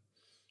director in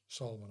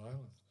Solomon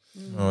Islands.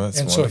 Oh, that's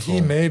and wonderful.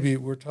 So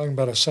we're talking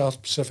about a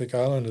South Pacific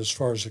island as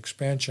far as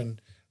expansion.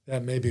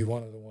 That may be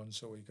one of the ones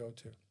that we go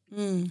to.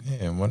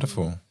 Yeah,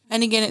 wonderful.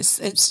 And again,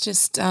 it's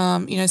just,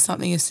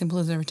 something as simple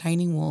as a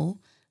retaining wall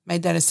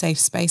made that a safe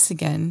space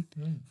again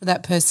for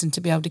that person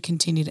to be able to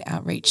continue to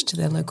outreach to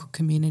their local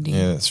community.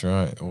 Yeah, that's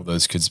right. All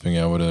those kids being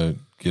able to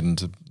get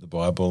into the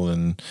Bible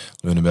and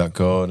learn about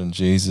God and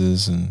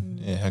Jesus, and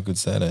how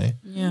good's that, eh?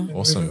 Yeah.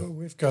 Awesome.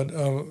 We've got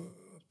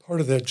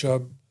part of that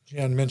job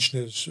Jan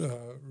mentioned is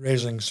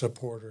raising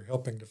support or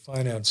helping to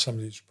finance some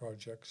of these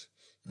projects,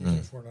 even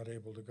if we're not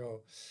able to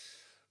go.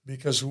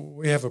 Because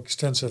we have an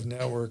extensive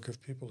network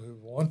of people who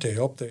want to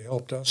help. They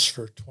helped us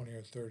for 20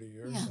 or 30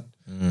 years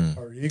and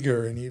are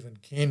eager and even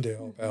keen to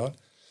help out.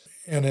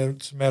 And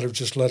it's a matter of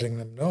just letting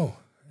them know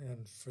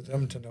and for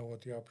them to know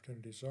what the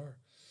opportunities are.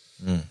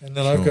 And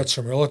then I've got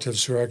some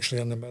relatives who are actually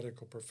in the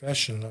medical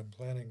profession, and I'm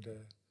planning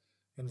to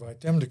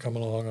invite them to come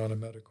along on a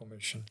medical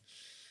mission.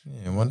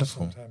 Yeah,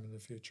 wonderful. Sometime in the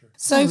future.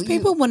 So if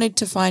people wanted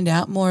to find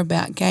out more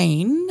about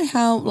GAIN,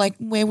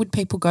 where would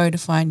people go to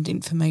find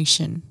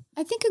information?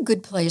 I think a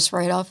good place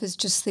right off is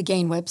just the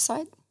GAIN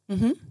website.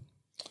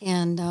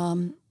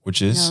 And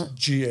which is?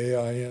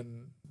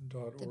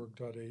 GAIN.org.au.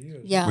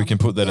 Yeah. We can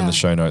put that in the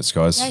show notes,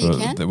 guys,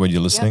 when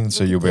you're listening,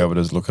 so you'll be able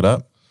to look it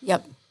up.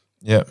 Yep.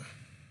 Yep.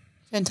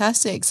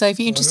 Fantastic. So if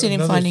you're interested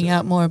in finding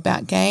out more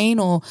about GAIN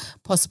or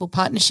possible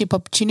partnership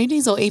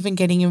opportunities, or even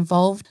getting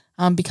involved,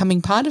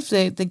 becoming part of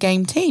the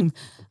GAIN team,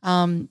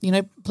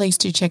 please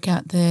do check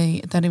out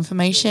that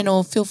information,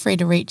 or feel free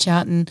to reach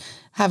out and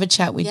have a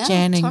chat with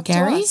Jan and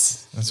Gary.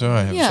 That's all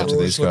right. Have a chat to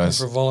these We're guys.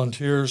 looking for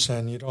volunteers,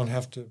 and you don't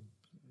have to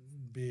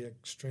be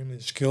extremely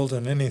skilled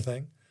in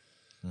anything.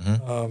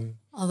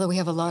 Although we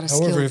have a lot of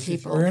However, skilled if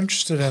people. you're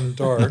interested in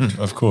DART,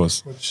 Of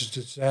course. which is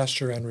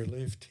Disaster and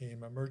Relief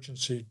Team,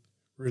 Emergency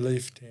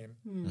Relief Team,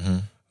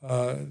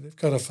 they've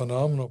got a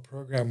phenomenal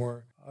program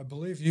where I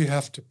believe you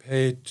have to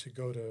pay to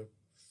go to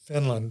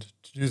Finland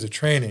to do the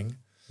training,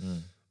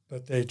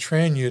 but they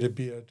train you to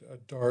be a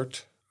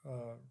DART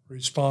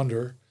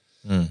responder,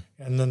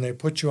 and then they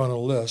put you on a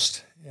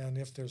list, and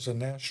if there's a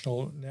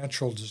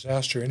natural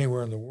disaster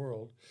anywhere in the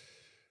world,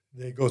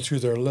 they go through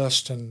their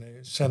list and they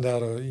send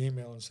out an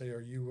email and say,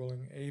 are you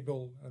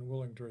able and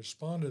willing to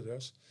respond to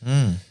this?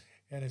 And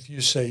if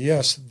you say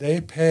yes, they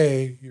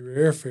pay your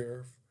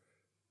airfare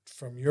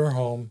from your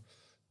home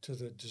to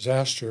the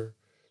disaster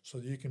so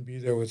that you can be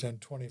there within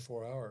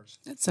 24 hours.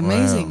 That's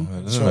amazing.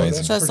 Wow, that is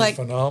amazing. So it's like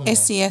phenomenal.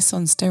 SES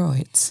on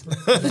steroids.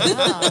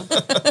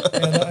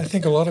 And I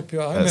think a lot of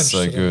people, I'm That's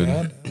so interested in good.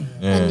 that.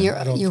 And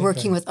I don't you're think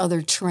working with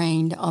other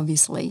trained,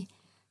 obviously,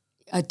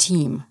 a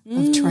team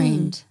of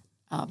trained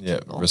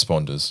people.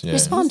 Responders. Yeah.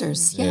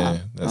 Responders, yeah.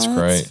 That's Oh,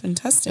 great. that's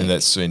fantastic. And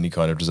that's any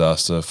kind of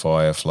disaster,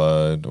 fire,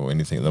 flood, or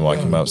anything that might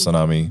come up,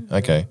 tsunami.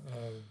 Okay.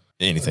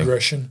 Anything.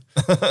 Aggression,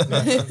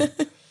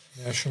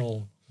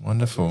 national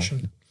Wonderful.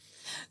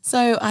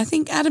 So I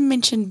think Adam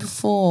mentioned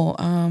before,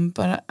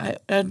 but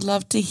I'd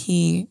love to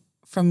hear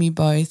from you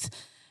both,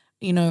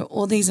 you know,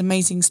 all these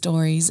amazing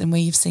stories and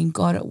where you've seen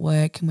God at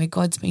work and where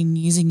God's been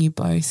using you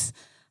both,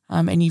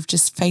 and you've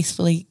just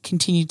faithfully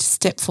continued to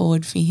step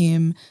forward for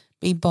him,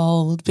 be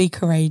bold, be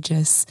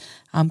courageous,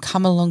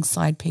 come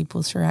alongside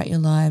people throughout your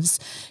lives.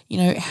 You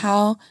know,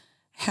 how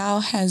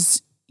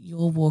has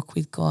your walk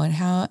with God,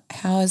 how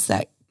has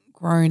that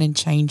grown and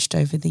changed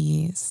over the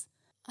years?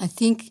 I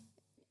think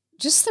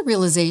just the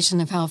realization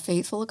of how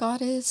faithful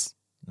God is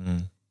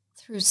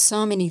through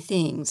so many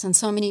things and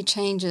so many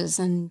changes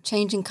and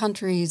changing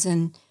countries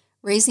and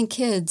raising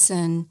kids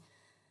and,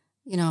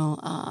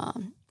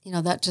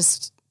 that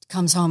just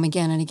comes home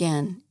again and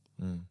again.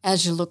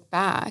 As you look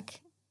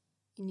back,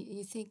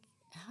 you think,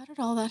 how did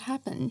all that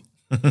happen?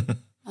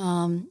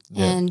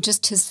 And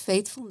just his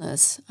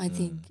faithfulness, I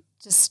think,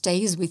 just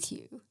stays with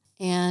you.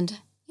 And,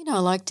 I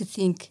like to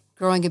think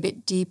growing a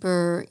bit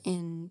deeper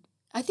in,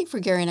 I think for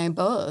Gary and I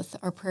both,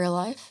 our prayer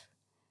life,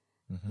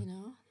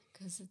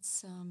 because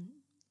it's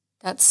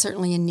that's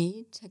certainly a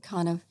need to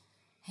kind of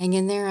hang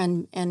in there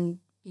and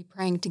be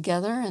praying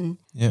together. And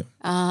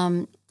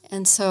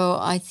so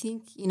I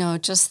think,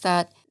 just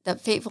that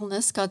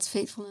faithfulness, God's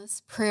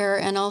faithfulness, prayer,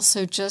 and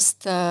also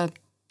just the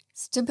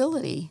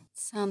stability.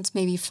 Sounds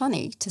maybe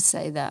funny to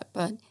say that,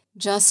 but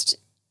just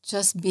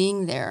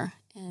being there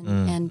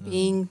and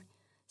being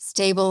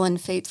stable and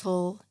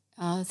faithful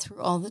through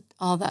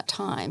all that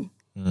time,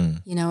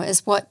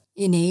 is what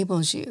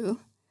enables you,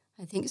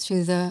 I think,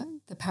 through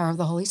the power of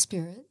the Holy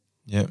Spirit.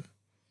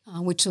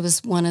 Which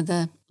was one of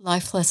the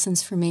life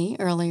lessons for me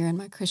earlier in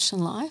my Christian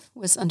life,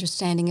 was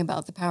understanding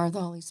about the power of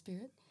the Holy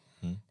Spirit,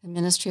 the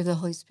ministry of the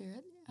Holy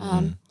Spirit,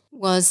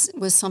 was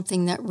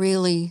something that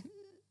really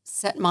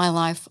set my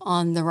life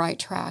on the right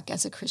track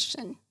as a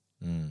Christian.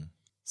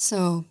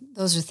 So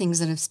those are things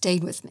that have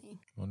stayed with me.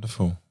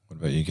 Wonderful. What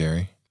about you,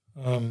 Gary?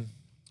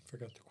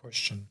 Forgot the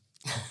question.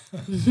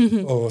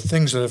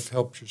 Things that have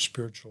helped your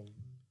spiritual life.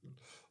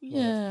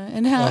 Yeah,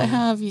 and how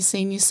have you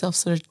seen yourself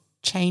sort of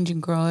change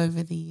and grow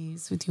over the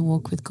years with your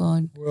walk with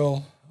God?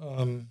 Well,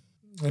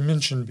 I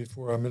mentioned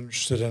before I'm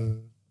interested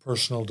in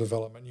personal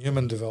development,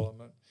 human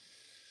development.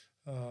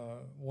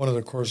 One of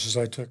the courses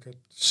I took at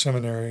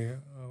seminary,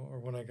 or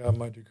when I got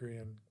my degree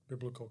in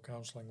biblical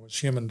counseling, was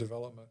human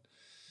development.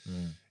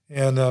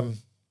 And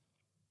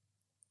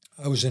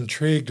I was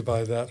intrigued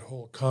by that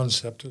whole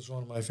concept. It was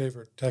one of my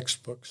favorite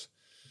textbooks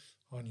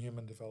on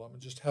human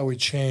development, just how we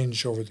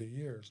change over the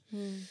years.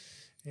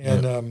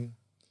 And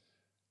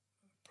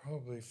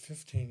probably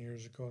 15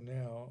 years ago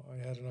now, I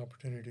had an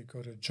opportunity to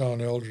go to John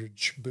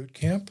Eldredge boot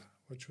camp,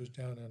 which was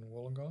down in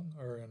Wollongong,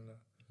 or in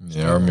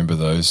I remember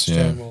those.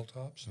 Stanwell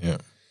Tops. Yeah,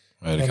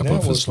 I had a couple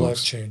of his books. That was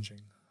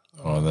life-changing.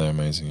 Oh, they're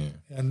amazing.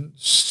 Yeah, and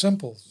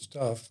simple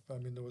stuff. I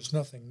mean, there was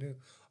nothing new.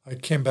 I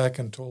came back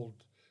and told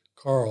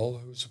Carl,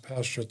 who was a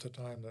pastor at the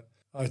time, that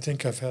I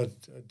think I've had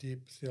a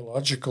deep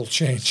theological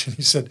change. And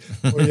he said,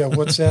 "Oh yeah,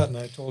 what's that?" And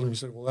I told him. He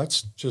said, "Well,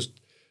 that's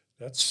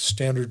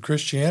standard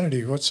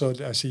Christianity." What's so?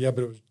 I said, "Yeah,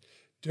 but it was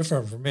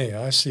different for me.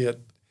 I see it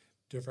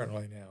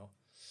differently now."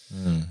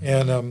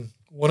 And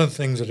one of the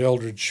things that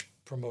Eldredge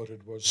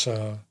promoted was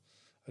a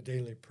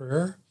daily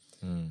prayer,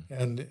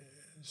 and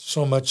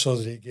so much so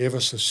that he gave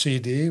us a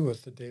CD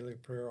with the daily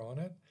prayer on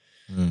it.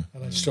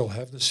 And I still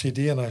have the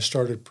CD, and I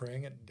started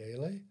praying it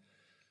daily.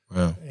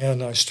 Wow.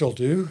 And I still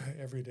do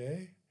every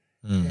day.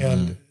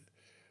 And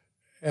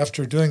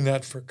after doing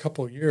that for a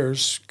couple of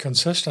years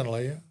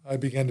consistently, I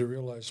began to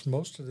realize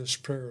most of this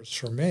prayer is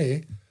for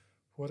me.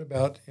 What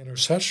about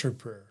intercessory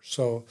prayer?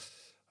 So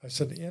I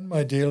said, in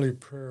my daily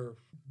prayer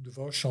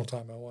devotional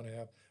time, I want to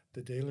have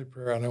the daily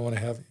prayer and I want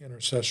to have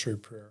intercessory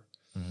prayer.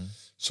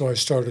 So I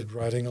started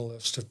writing a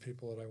list of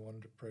people that I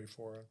wanted to pray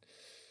for.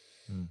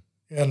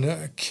 And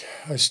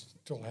I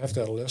still have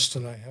that list,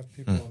 and I have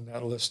people on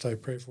that list I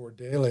pray for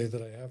daily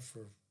that I have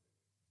for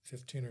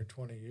 15 or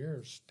 20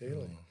 years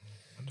daily.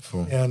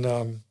 Wonderful.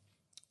 And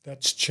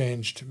that's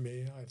changed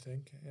me, I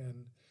think.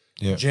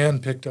 And Jan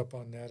picked up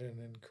on that and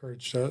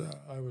encouraged.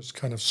 I was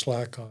kind of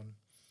slack on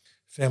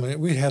family.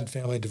 We had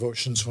family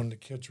devotions when the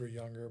kids were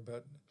younger,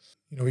 but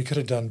we could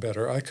have done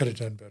better. I could have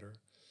done better.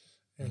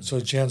 And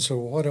so Jan said,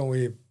 "Well, why don't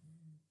we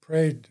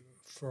pray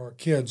for our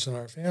kids and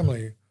our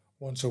family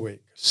once a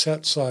week?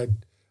 Set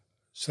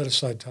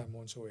aside time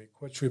once a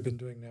week," which we've been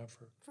doing now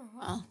for a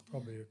while,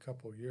 probably a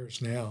couple of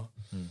years now.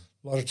 A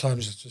lot of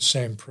times it's the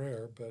same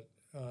prayer, but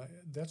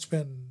that's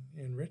been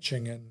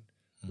enriching, and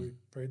we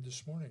prayed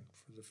this morning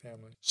for the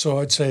family. So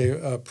I'd say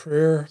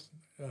prayer,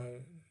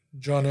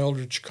 John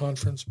Eldredge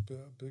Conference,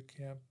 boot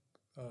camp,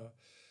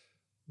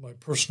 my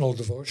personal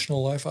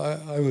devotional life.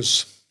 I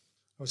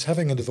was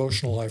having a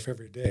devotional life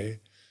every day,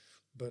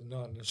 but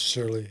not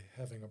necessarily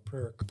having a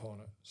prayer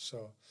component.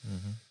 So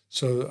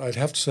I'd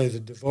have to say the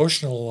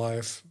devotional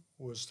life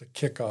was the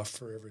kickoff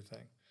for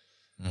everything.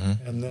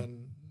 And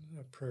then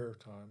a prayer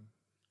time,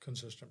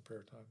 consistent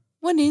prayer time.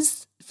 What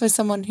is, for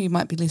someone who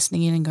might be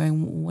listening in and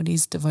going, what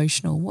is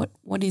devotional?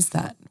 What is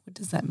that? What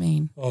does that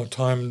mean?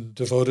 Time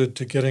devoted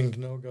to getting to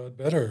know God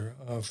better,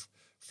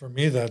 for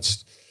me,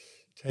 that's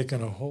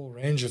taken a whole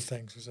range of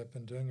things because I've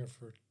been doing it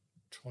for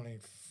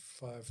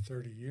 25,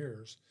 30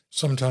 years.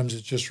 Sometimes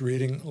it's just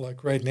reading,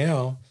 like right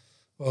now.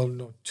 Well,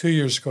 no, 2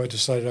 years ago I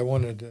decided I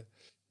wanted to,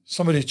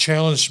 somebody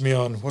challenged me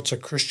on what's a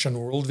Christian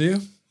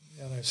worldview.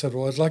 And I said,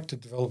 well, I'd like to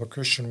develop a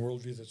Christian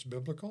worldview that's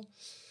biblical.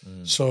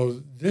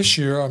 So this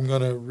year I'm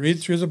going to read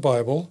through the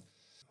Bible,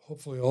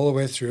 hopefully all the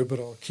way through, but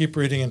I'll keep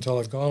reading until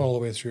I've gone all the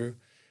way through.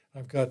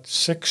 I've got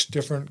 6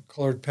 different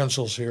colored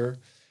pencils here,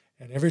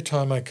 and every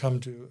time I come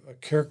to a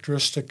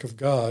characteristic of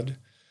God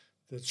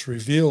that's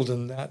revealed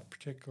in that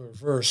particular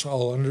verse,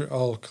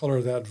 I'll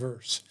color that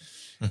verse.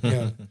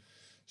 And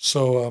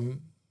so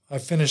I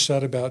finished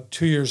that about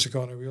 2 years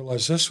ago, and I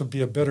realized this would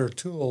be a better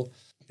tool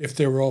if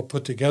they were all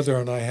put together,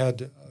 and I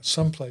had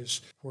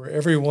someplace where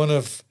every one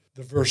of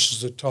the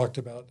verses that talked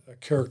about a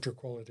character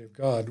quality of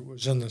God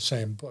was in the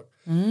same book.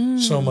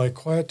 So my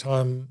quiet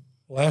time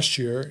last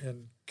year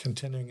and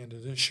continuing into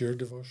this year,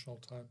 devotional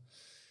time,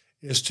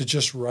 is to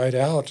just write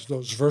out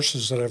those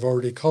verses that I've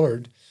already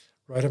colored,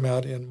 write them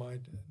out in my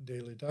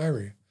daily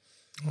diary.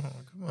 Oh,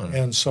 come on.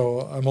 And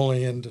so I'm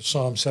only into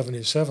Psalm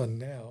 77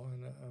 now,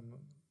 and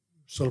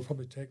so it'll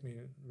probably take me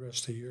the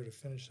rest of the year to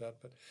finish that.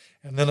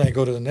 And then I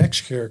go to the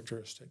next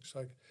characteristics.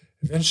 I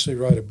eventually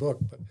write a book,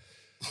 but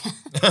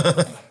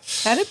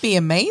that'd be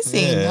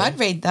amazing. Yeah. I'd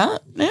read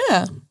that.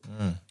 Yeah.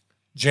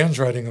 Jan's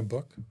writing a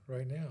book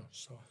right now,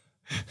 so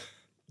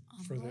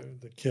for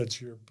the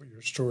kids, your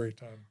story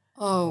time.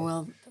 Oh,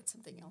 well, that's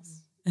something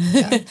else.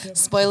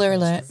 Spoiler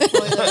alert.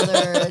 Spoiler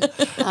alert.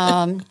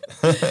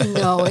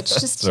 No,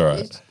 it's just all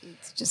right.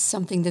 it's just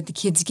something that the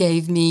kids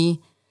gave me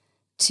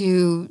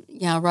to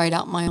write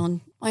out my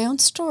own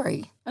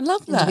story. I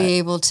love and that. to be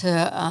able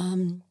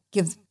to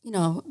give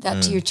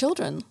that to your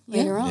children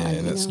later on.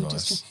 Yeah, that's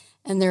nice.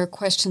 And there are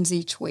questions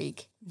each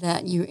week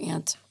that you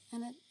answer,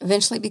 and it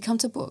eventually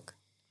becomes a book.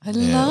 I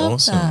love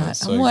awesome. that. That's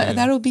so And good.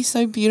 that'll be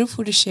so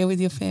beautiful to share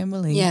with your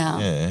family.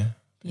 Yeah.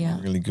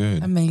 Yeah. Really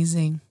good.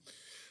 Amazing.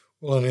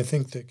 Well, and I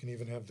think they can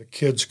even have the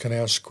kids can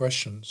ask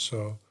questions.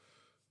 So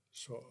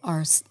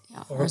Our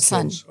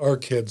son. our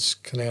kids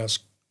can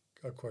ask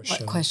a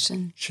question. What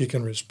question? She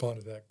can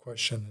respond to that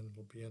question, and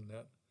it'll be in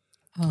that.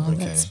 Oh,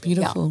 Okay. that's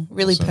beautiful.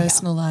 Really Awesome.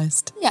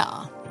 personalized.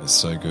 Yeah. That's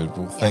so good.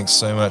 Well, thanks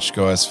so much,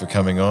 guys, for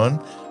coming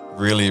on.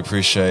 Really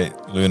appreciate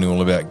learning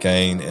all about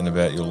Gain and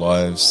about your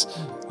lives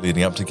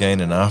leading up to Gain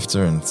and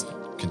after, and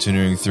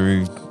continuing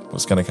through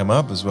what's going to come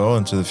up as well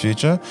into the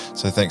future.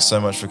 So thanks so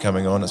much for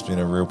coming on. It's been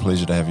a real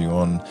pleasure to have you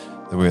on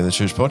the We Are the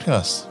Church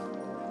podcast.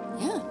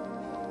 Yeah.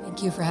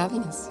 Thank you for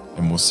having us.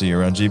 And we'll see you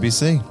around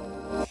GBC.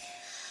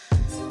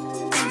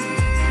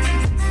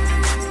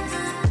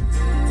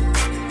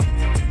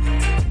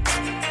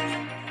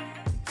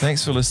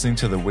 Thanks for listening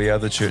to the We Are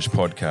the Church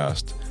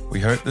podcast. We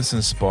hope this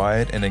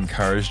inspired and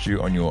encouraged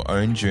you on your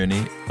own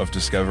journey of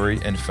discovery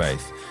and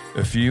faith.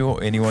 If you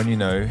or anyone you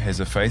know has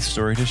a faith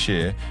story to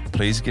share,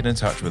 please get in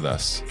touch with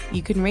us.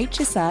 You can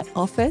reach us at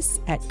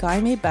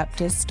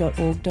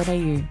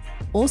office@guymerebaptist.org.au.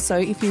 Also,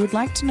 if you would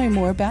like to know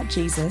more about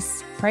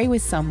Jesus, pray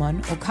with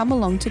someone, or come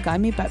along to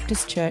Guymer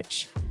Baptist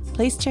Church,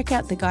 please check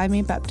out the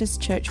Guymer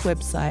Baptist Church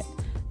website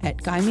at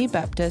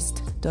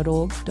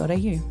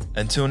guymerebaptist.org.au.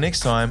 Until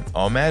next time,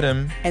 I'm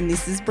Adam. And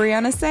this is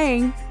Brianna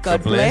saying,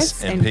 God bless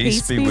bless and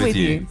peace be with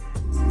you.